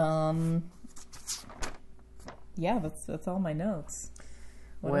 Yeah, that's all my notes.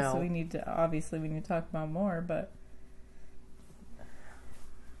 What else do we need to? Obviously, we need to talk about more, but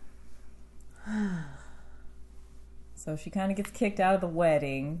so she kind of gets kicked out of the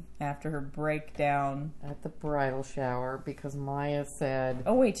wedding after her breakdown at the bridal shower because Maya said,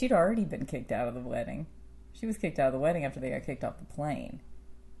 Oh wait, she'd already been kicked out of the wedding. She was kicked out of the wedding after they got kicked off the plane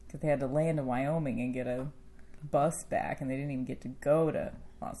because they had to land in Wyoming and get a bus back, and they didn't even get to go to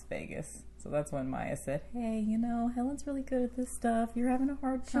Las Vegas. So that's when Maya said, "Hey, you know, Helen's really good at this stuff. You're having a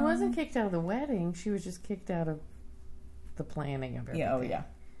hard time." She wasn't kicked out of the wedding. She was just kicked out of the planning of everything. Yeah, oh yeah.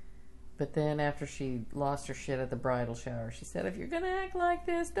 But then after she lost her shit at the bridal shower, she said, "If you're going to act like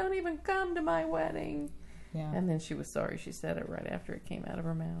this, don't even come to my wedding." Yeah. And then she was sorry she said it right after it came out of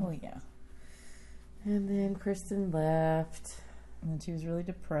her mouth. Oh yeah. And then Kristen left. And then she was really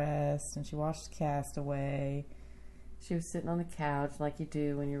depressed, and she watched Castaway. She was sitting on the couch like you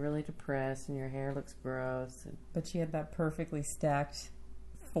do when you're really depressed and your hair looks gross. But she had that perfectly stacked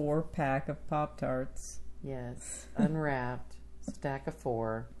 4-pack of Pop-Tarts. Yes, unwrapped, stack of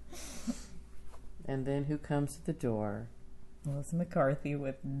 4. And then who comes to the door? Melissa McCarthy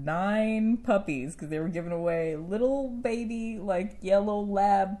with 9 puppies, because they were giving away little baby, like, yellow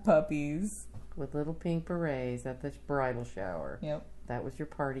lab puppies. With little pink berets at the bridal shower. Yep. That was your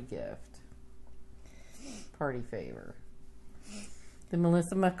party gift. Party favor. Then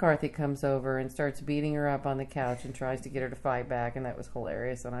Melissa McCarthy comes over and starts beating her up on the couch and tries to get her to fight back, and that was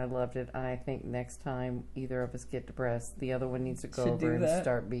hilarious, and I loved it. And I think next time either of us get depressed, the other one needs to go over and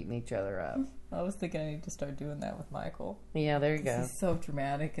start beating each other up. I was thinking I need to start doing that with Michael. Yeah, there you go. He's so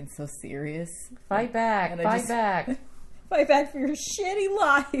dramatic and so serious. Fight back! Fight back! Fight back for your shitty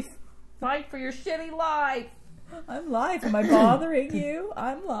life! Fight for your shitty life! I'm live. Am I bothering you?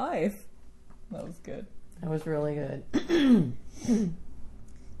 I'm live. That was good. That was really good.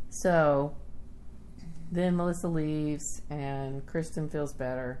 So, then Melissa leaves and Kristen feels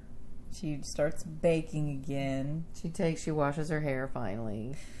better. She starts baking again. She washes her hair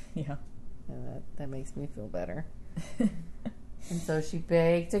finally. Yeah. And that makes me feel better. And so she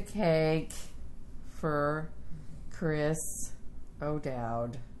baked a cake for Chris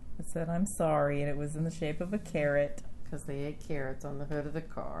O'Dowd. It said, "I'm sorry," and it was in the shape of a carrot. Because they ate carrots on the hood of the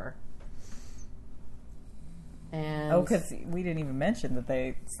car. And because we didn't even mention that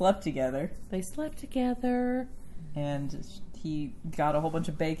they slept together. They slept together. And he got a whole bunch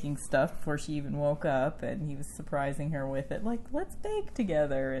of baking stuff before she even woke up, and he was surprising her with it, like, "Let's bake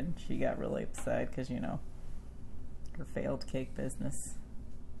together." And she got really upset because, you know, her failed cake business.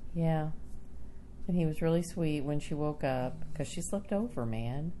 Yeah. And he was really sweet when she woke up because she slept over,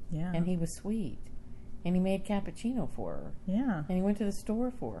 man. Yeah. And he was sweet. And he made cappuccino for her. Yeah. And he went to the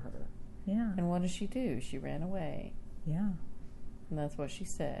store for her. Yeah. And what did she do? She ran away. Yeah. And that's what she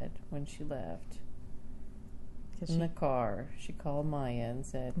said when she left. In the car, she called Maya and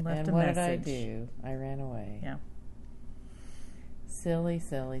said, "And what did I do? I ran away." Yeah. Silly,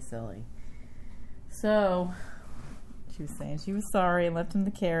 silly, silly. So, she was saying she was sorry and left him the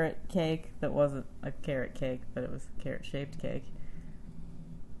carrot cake that wasn't a carrot cake, but it was a carrot-shaped cake.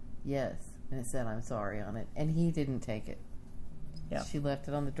 Yes. And it said, "I'm sorry" on it. And he didn't take it. Yeah. She left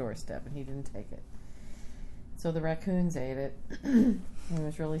it on the doorstep and he didn't take it. So the raccoons ate it. It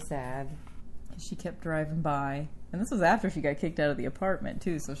was really sad. She kept driving by. And this was after she got kicked out of the apartment,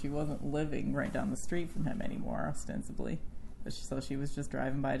 too, so she wasn't living right down the street from him anymore, ostensibly. So she was just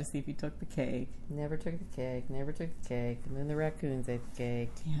driving by to see if he took the cake. Never took the cake, never took the cake. And then the raccoons ate the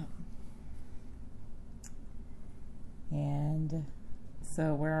cake. Yeah. And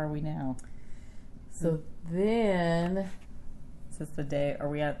so where are we now? So then... Is this the day? Are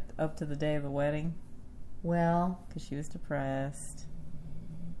we up to the day of the wedding? Well... Because she was depressed.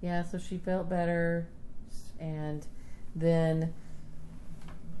 Yeah, so she felt better. And then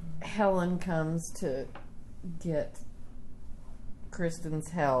Helen comes to get Kristen's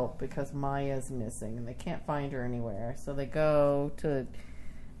help because Maya's missing and they can't find her anywhere. So they go to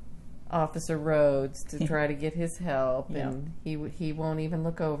Officer Rhodes to try to get his help, and he won't even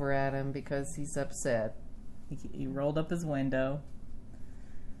look over at him because he's upset. He rolled up his window.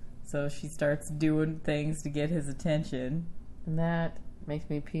 So she starts doing things to get his attention. And that makes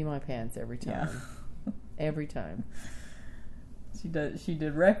me pee my pants every time. Yeah. Every time. She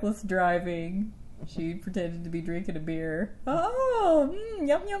did reckless driving. She pretended to be drinking a beer. Oh,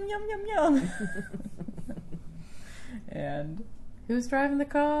 yum, yum, yum, yum, yum. And who's driving the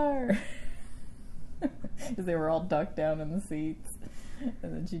car? Because they were all ducked down in the seats.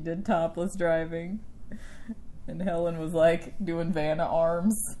 And then she did topless driving. And Helen was like doing Vanna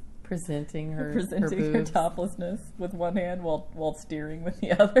arms. Presenting her toplessness with one hand while steering with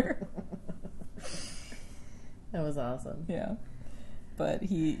the other. That was awesome. Yeah. But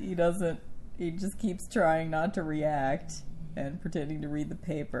he just keeps trying not to react and pretending to read the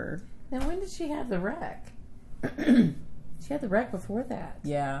paper. Now, when did she have the wreck? She had the wreck before that.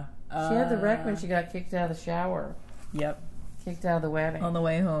 Yeah. She had the wreck when she got kicked out of the shower. Yep. Kicked out of the wedding. On the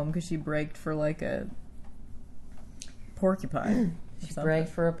way home because she braked for like a porcupine. She braked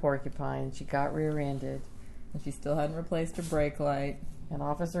for a porcupine. She got rear-ended. And she still hadn't replaced her brake light. And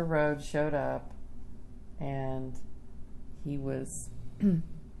Officer Rhodes showed up and he was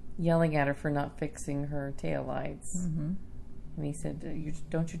yelling at her for not fixing her taillights. Mm-hmm. And he said,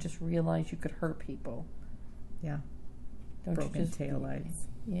 don't you just realize you could hurt people? Yeah. Don't Broken you just taillights.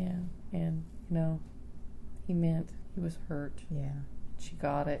 Yeah. And, he meant he was hurt. Yeah. She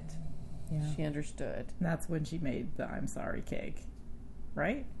got it. Yeah. She understood. And that's when she made the I'm sorry cake.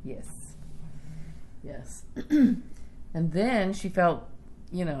 Right? Yes. Yes. And then she felt,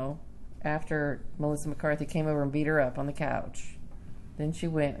 after Melissa McCarthy came over and beat her up on the couch, then she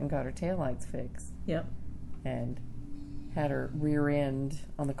went and got her taillights fixed. Yep. And had her rear end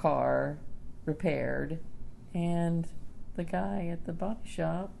on the car repaired. And the guy at the body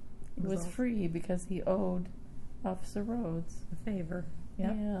shop was free because he owed Officer Rhodes a favor.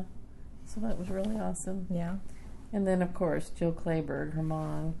 Yep. Yeah. So that was really awesome. Yeah. And then, of course, Jill Clayburgh, her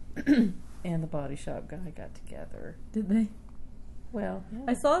mom, and the body shop guy got together. Did they? Well, yeah.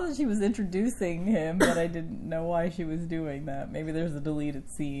 I saw that she was introducing him, but I didn't know why she was doing that. Maybe there's a deleted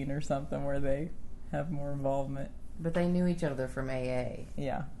scene or something where they have more involvement. But they knew each other from AA.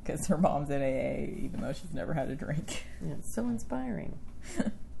 Yeah, because her mom's in AA, even though she's never had a drink. Yeah, it's so inspiring.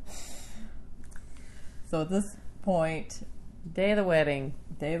 So at this point... Day of the wedding.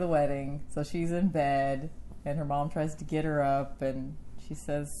 So she's in bed, and her mom tries to get her up, and she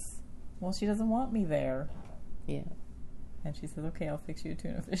says, well, she doesn't want me there. Yeah. And she says, okay, I'll fix you a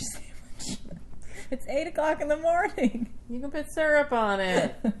tuna fish sandwich. It's 8 o'clock in the morning. You can put syrup on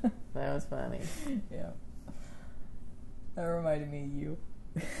it. That was funny. Yeah. That reminded me of you.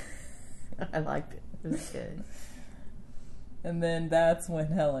 I liked it. It was good. And then that's when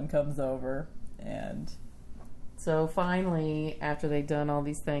Helen comes over, and... So finally, after they've done all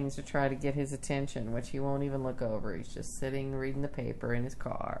these things to try to get his attention, which he won't even look over, he's just sitting reading the paper in his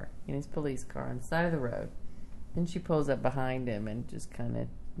car, in his police car on the side of the road. Then she pulls up behind him and just kind of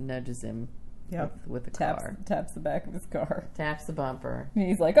nudges him with the car. Taps the back of his car. Taps the bumper. And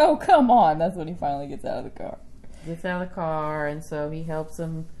he's like, oh, come on. That's when he finally gets out of the car. Gets out of the car, and so he helps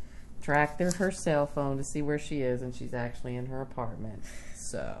him track her cell phone to see where she is, and she's actually in her apartment.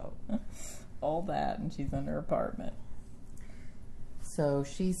 So... all that, and she's in her apartment. So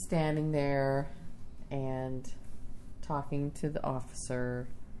she's standing there and talking to the officer,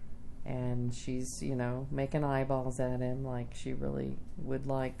 and she's, making eyeballs at him like she really would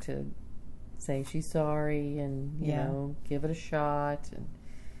like to say she's sorry and, give it a shot.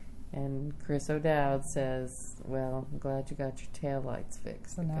 And Chris O'Dowd says, well, I'm glad you got your taillights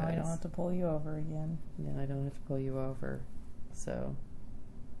fixed. So now I don't have to pull you over again. Now I don't have to pull you over. So...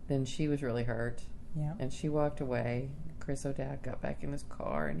 Then she was really hurt. Yeah. And she walked away. Chris O'Dowd got back in his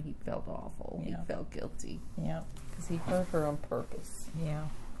car and he felt awful. Yeah. He felt guilty. Yeah. Because he hurt her on purpose. Yeah.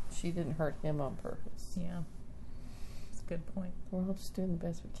 She didn't hurt him on purpose. Yeah. That's a good point. We're all just doing the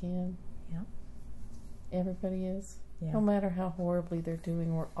best we can. Yeah. Everybody is. Yeah. No matter how horribly they're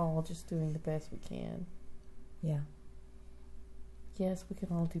doing, we're all just doing the best we can. Yeah. Yes, we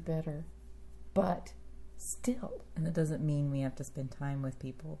can all do better. But... still. And that doesn't mean we have to spend time with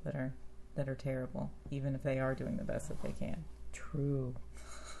people that are terrible, even if they are doing the best that they can. True.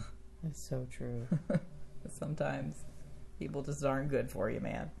 That's so true. Sometimes people just aren't good for you,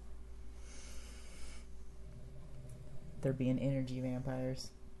 man. They're being energy vampires.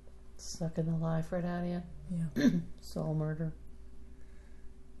 Sucking the life right out of you. Yeah. Soul murder.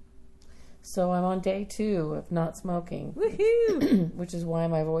 So I'm on day 2 of not smoking, Woohoo! which is why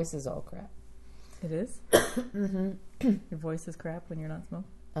my voice is all crap. It is? Mm-hmm. Your voice is crap when you're not smoking?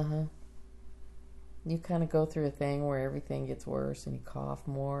 Uh-huh. You kind of go through a thing where everything gets worse and you cough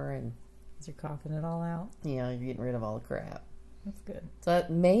more and... Because you're coughing it all out? Yeah, you're getting rid of all the crap. That's good. So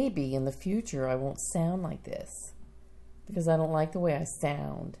maybe in the future I won't sound like this. Because I don't like the way I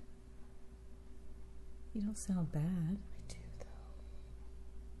sound. You don't sound bad. I do, though.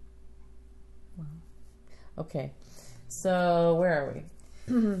 Wow. Okay. So, where are we?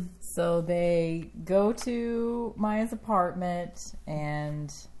 So they go to Maya's apartment,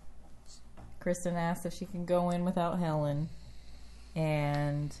 and Kristen asks if she can go in without Helen.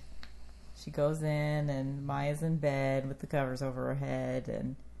 And she goes in, and Maya's in bed with the covers over her head.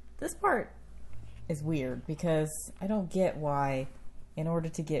 And this part is weird because I don't get why, in order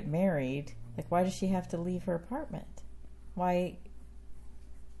to get married, like, why does she have to leave her apartment? Why?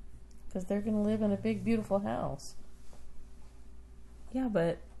 Because they're going to live in a big, beautiful house. Yeah,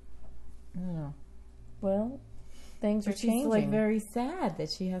 but I don't know. Well, things are But changing. she's like very sad that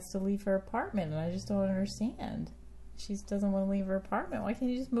she has to leave her apartment, and I just don't understand. She doesn't want to leave her apartment. Why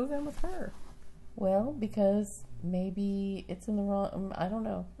can't you just move in with her? Well, because maybe it's in the wrong... I don't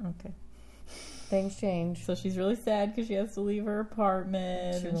know. Okay. Things change. So she's really sad because she has to leave her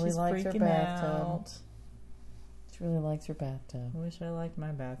apartment. She and really she's likes her freaking bathtub. out. She really likes her bathtub. I wish I liked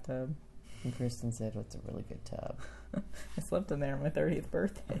my bathtub. And Kristen said, "It's a really good tub." I slept in there on my 30th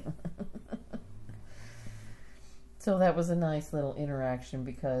birthday. So that was a nice little interaction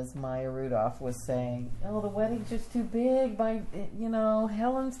because Maya Rudolph was saying, "Oh, the wedding's just too big.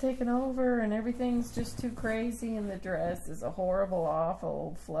 Helen's taken over and everything's just too crazy, and the dress is a horrible,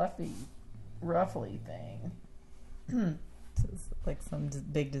 awful, fluffy, ruffly thing." It's like some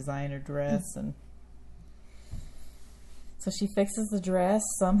big designer dress, and so she fixes the dress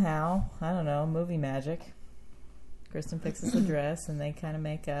somehow. I don't know, movie magic. Kristen fixes the dress, and they kind of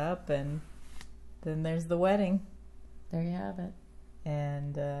make up, and then there's the wedding. There you have it.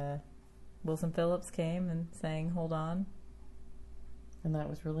 And Wilson Phillips came and sang "Hold On." And that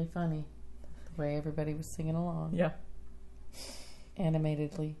was really funny. The way everybody was singing along. Yeah.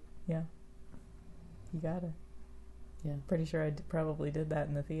 Animatedly. Yeah. You got it. Yeah. Pretty sure I probably did that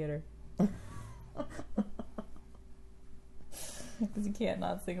in the theater. Because you can't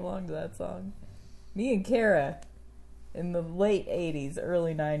not sing along to that song. Me and Kara, in the late 80s,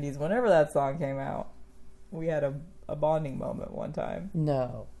 early 90s, whenever that song came out, we had a bonding moment one time.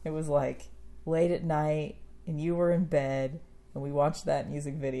 No. It was like late at night, and you were in bed, and we watched that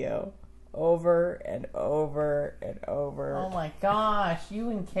music video over and over and over. Oh my gosh,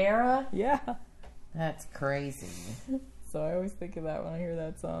 you and Kara? Yeah. That's crazy. So I always think of that when I hear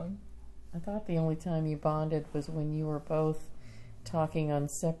that song. I thought the only time you bonded was when you were both talking on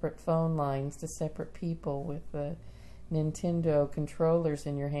separate phone lines to separate people with the Nintendo controllers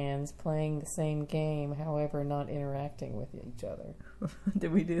in your hands, playing the same game, however not interacting with each other.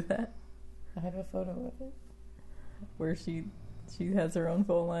 Did we do that? I have a photo of it. Where she has her own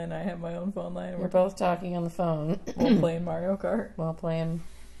phone line, I have my own phone line. We're both talking on the phone while playing Mario Kart. while playing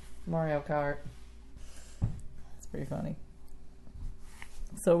Mario Kart. It's pretty funny.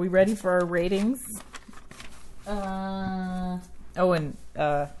 So, are we ready for our ratings? Oh, and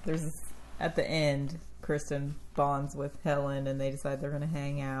there's this, at the end, Kristen bonds with Helen, and they decide they're going to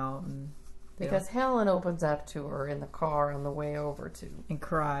hang out, and because Helen opens up to her in the car on the way and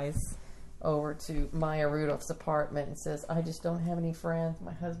cries over to Maya Rudolph's apartment and says, "I just don't have any friends.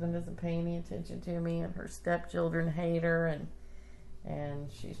 My husband doesn't pay any attention to me, and her stepchildren hate her,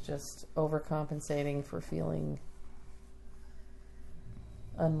 and she's just overcompensating for feeling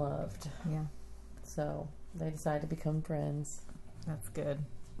unloved." Yeah, so they decide to become friends. That's good.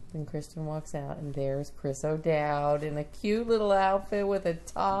 Then Kristen walks out, and there's Chris O'Dowd in a cute little outfit with a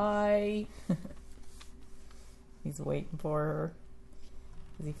tie. He's waiting for her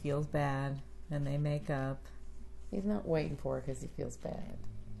because he feels bad, and they make up. He's not waiting for her because he feels bad.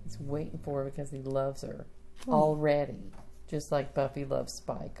 He's waiting for her because he loves her already, just like Buffy loves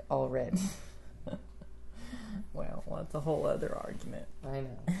Spike already. Well, that's a whole other argument. I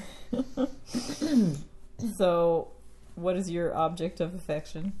know. So, what is your object of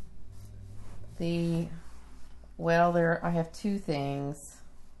affection? I have two things.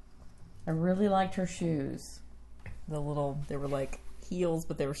 I really liked her shoes. They were like heels,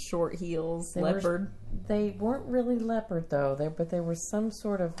 but they were short heels, They leopard. They weren't really leopard though. But they were some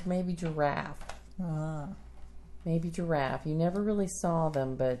sort of maybe giraffe. Maybe giraffe. You never really saw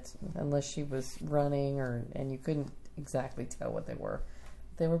them, but unless she was running and you couldn't exactly tell what they were.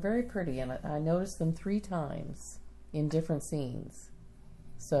 They were very pretty, and I noticed them 3 times in different scenes.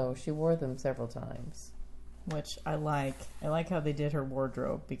 So she wore them several times. Which I like. I like how they did her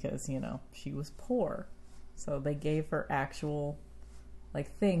wardrobe because, she was poor. So they gave her actual,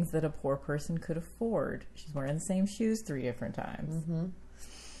 things that a poor person could afford. She's wearing the same shoes 3 different times. Mm-hmm.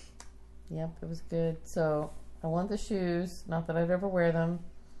 Yep, it was good. So I want the shoes. Not that I'd ever wear them,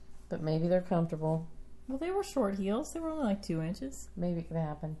 but maybe they're comfortable. Well, they were short heels. They were only 2 inches. Maybe it could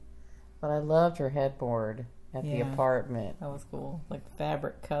happen. But I loved her headboard at the apartment. That was cool.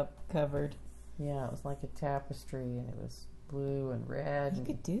 Fabric covered. Yeah, it was like a tapestry, and it was blue and red. You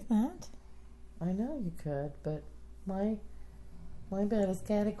could do that. I know you could, but my bed is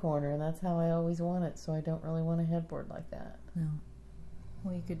catty corner, and that's how I always want it, so I don't really want a headboard like that. No.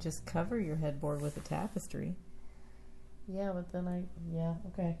 Well, you could just cover your headboard with a tapestry. Yeah, but then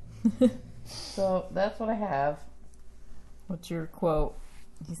okay. So that's what I have. What's your quote?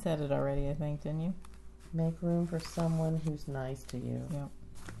 You said it already, I think, didn't you? Make room for someone who's nice to you. Yep.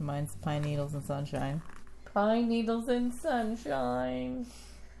 Mine's pine needles and sunshine. Pine needles and sunshine.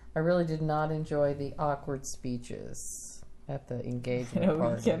 I really did not enjoy the awkward speeches at the engagement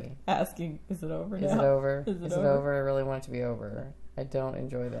party. We kept asking, is it over now? Is it over? Is it over? over? I really want it to be over. I don't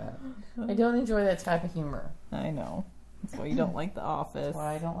enjoy that. I don't enjoy that type of humor. I know. That's why you don't like The Office. That's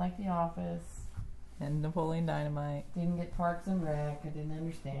why I don't like The Office. And Napoleon Dynamite. Didn't get Parks and Rec. I didn't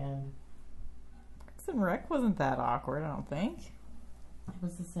understand. Parks and Rec wasn't that awkward, I don't think. It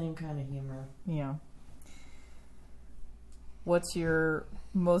was the same kind of humor. Yeah. What's your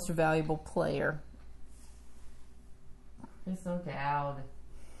most valuable player? It's so loud.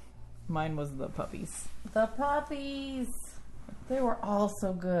 Mine was the puppies. The puppies. They were all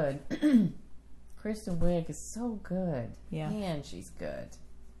so good. Kristen Wiig is so good. Yeah. And she's good.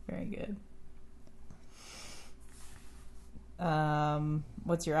 Very good.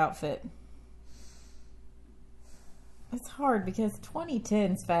 What's your outfit? It's hard because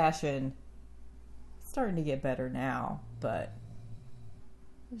 2010's fashion is starting to get better now, but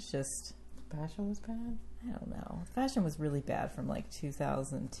it's just... Fashion was bad? I don't know. Fashion was really bad from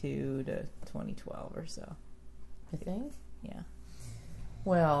 2002 to 2012 or so. You think? Yeah.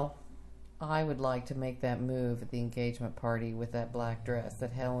 Well, I would like to make that move at the engagement party with that black dress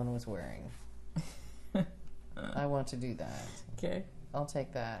that Helen was wearing. I want to do that. Okay. I'll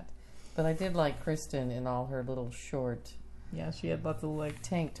take that. But I did like Kristen in all her little short... Yeah, she had lots of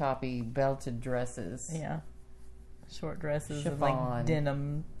tank toppy belted dresses. Yeah. Short dresses Chiffon. and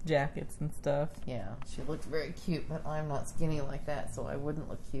denim jackets and stuff. Yeah, she looked very cute, but I'm not skinny like that, so I wouldn't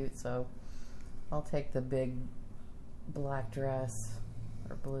look cute, so I'll take the big black dress,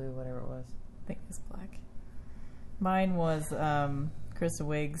 or blue, whatever it was. I think it was black. Mine was Kristen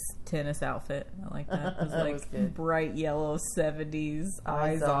Wiig's tennis outfit. I like that. It was That was good. Bright yellow 70s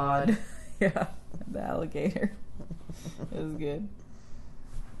Eyes Izod. Yeah, the alligator. It was good.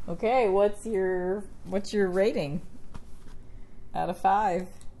 Okay, what's your rating out of 5?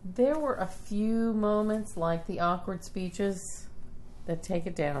 There were a few moments, like the awkward speeches, that take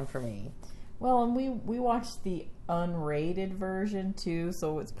it down for me. Well, and we watched the unrated version too,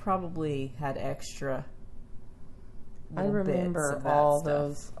 so it's probably had extra. I little bits remember of that all stuff.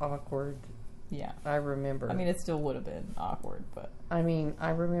 those awkward. Yeah. I remember. I mean, it still would have been awkward, but I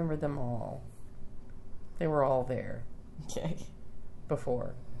remember them all. They were all there okay.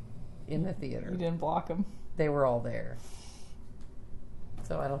 before in the theater. You didn't block them. They were all there.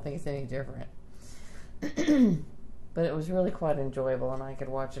 So I don't think it's any different. But it was really quite enjoyable, and I could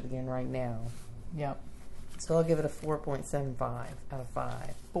watch it again right now. Yep. So I'll give it a 4.75 out of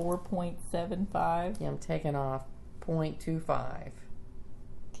 5. 4.75. Yeah, I'm taking off 0.25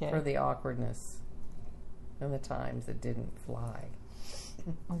 Okay. for the awkwardness and the times it didn't fly.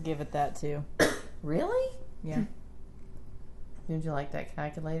 I'll give it that too. Really? Yeah. Did you like that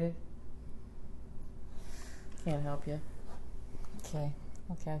calculated? Can't help you. Okay.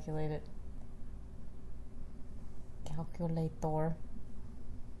 I'll calculate it. Calculator.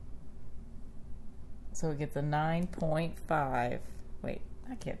 So it gets a 9.5. Wait,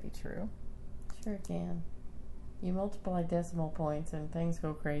 that can't be true. Sure it can. You multiply decimal points and things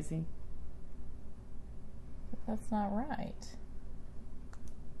go crazy. But that's not right.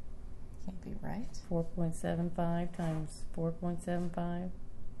 Can't be right. 4.75 times 4.75.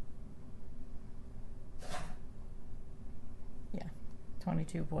 Yeah.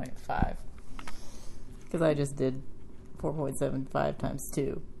 22.5. Because I just did 4.75 times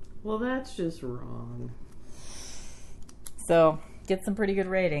 2. Well, that's just wrong. So, get some pretty good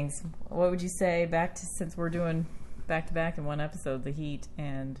ratings. What would you say since we're doing back to back in one episode, The Heat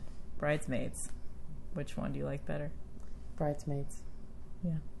and Bridesmaids? Which one do you like better? Bridesmaids.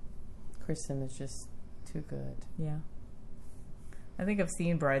 Yeah. Kristen is just too good. Yeah. I think I've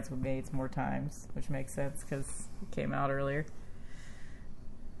seen Bridesmaids more times, which makes sense because it came out earlier.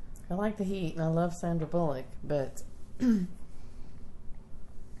 I like The Heat, and I love Sandra Bullock, but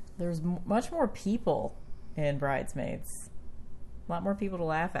There's much more people in Bridesmaids. A lot more people to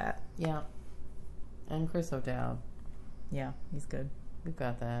laugh at. yeah. And Chris O'Dowd. Yeah, he's good. We've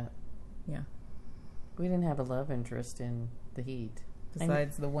got that. Yeah. We didn't have a love interest in The Heat.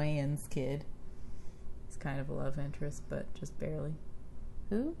 Besides the Wayans kid. He's kind of a love interest, but just barely.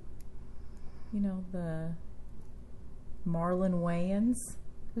 Who? You know, the Marlon Wayans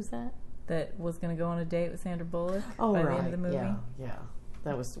Who's that? that was going to go on a date with Sandra Bullock Oh, by right. the end of the movie. Yeah.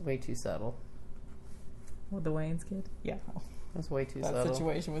 That was way too subtle. With the Wayans kid? Yeah. That's way too That subtle.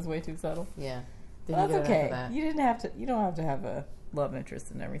 situation was way too subtle. Yeah. Well, Didn't that's get enough okay. of that. You don't have to have a love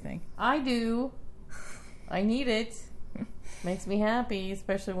interest in everything. I do. I need it. Makes me happy,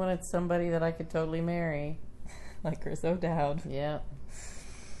 especially when it's somebody that I could totally marry. Like Chris O'Dowd. Yeah.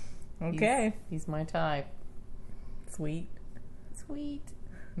 Okay. He's my type. Sweet. Sweet.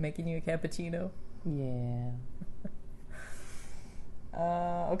 Making you a cappuccino. Yeah.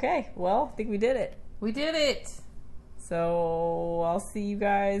 Okay. Well, I think we did it. We did it. So I'll see you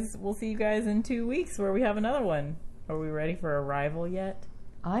guys. We'll see you guys in 2 weeks where we have another one. Are we ready for Arrival yet?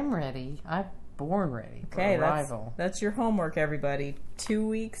 I'm ready. I'm born ready for Okay, Arrival. that's your homework, everybody. 2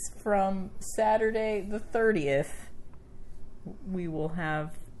 weeks from Saturday the 30th, we will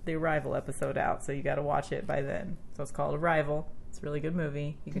have the Arrival episode out, so you got to watch it by then. So it's called Arrival. It's a really good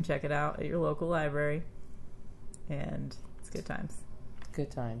movie. You can check it out at your local library, and it's good times. Good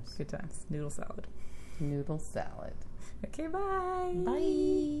times. Good times. Noodle salad. Noodle salad. Okay, bye.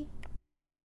 Bye.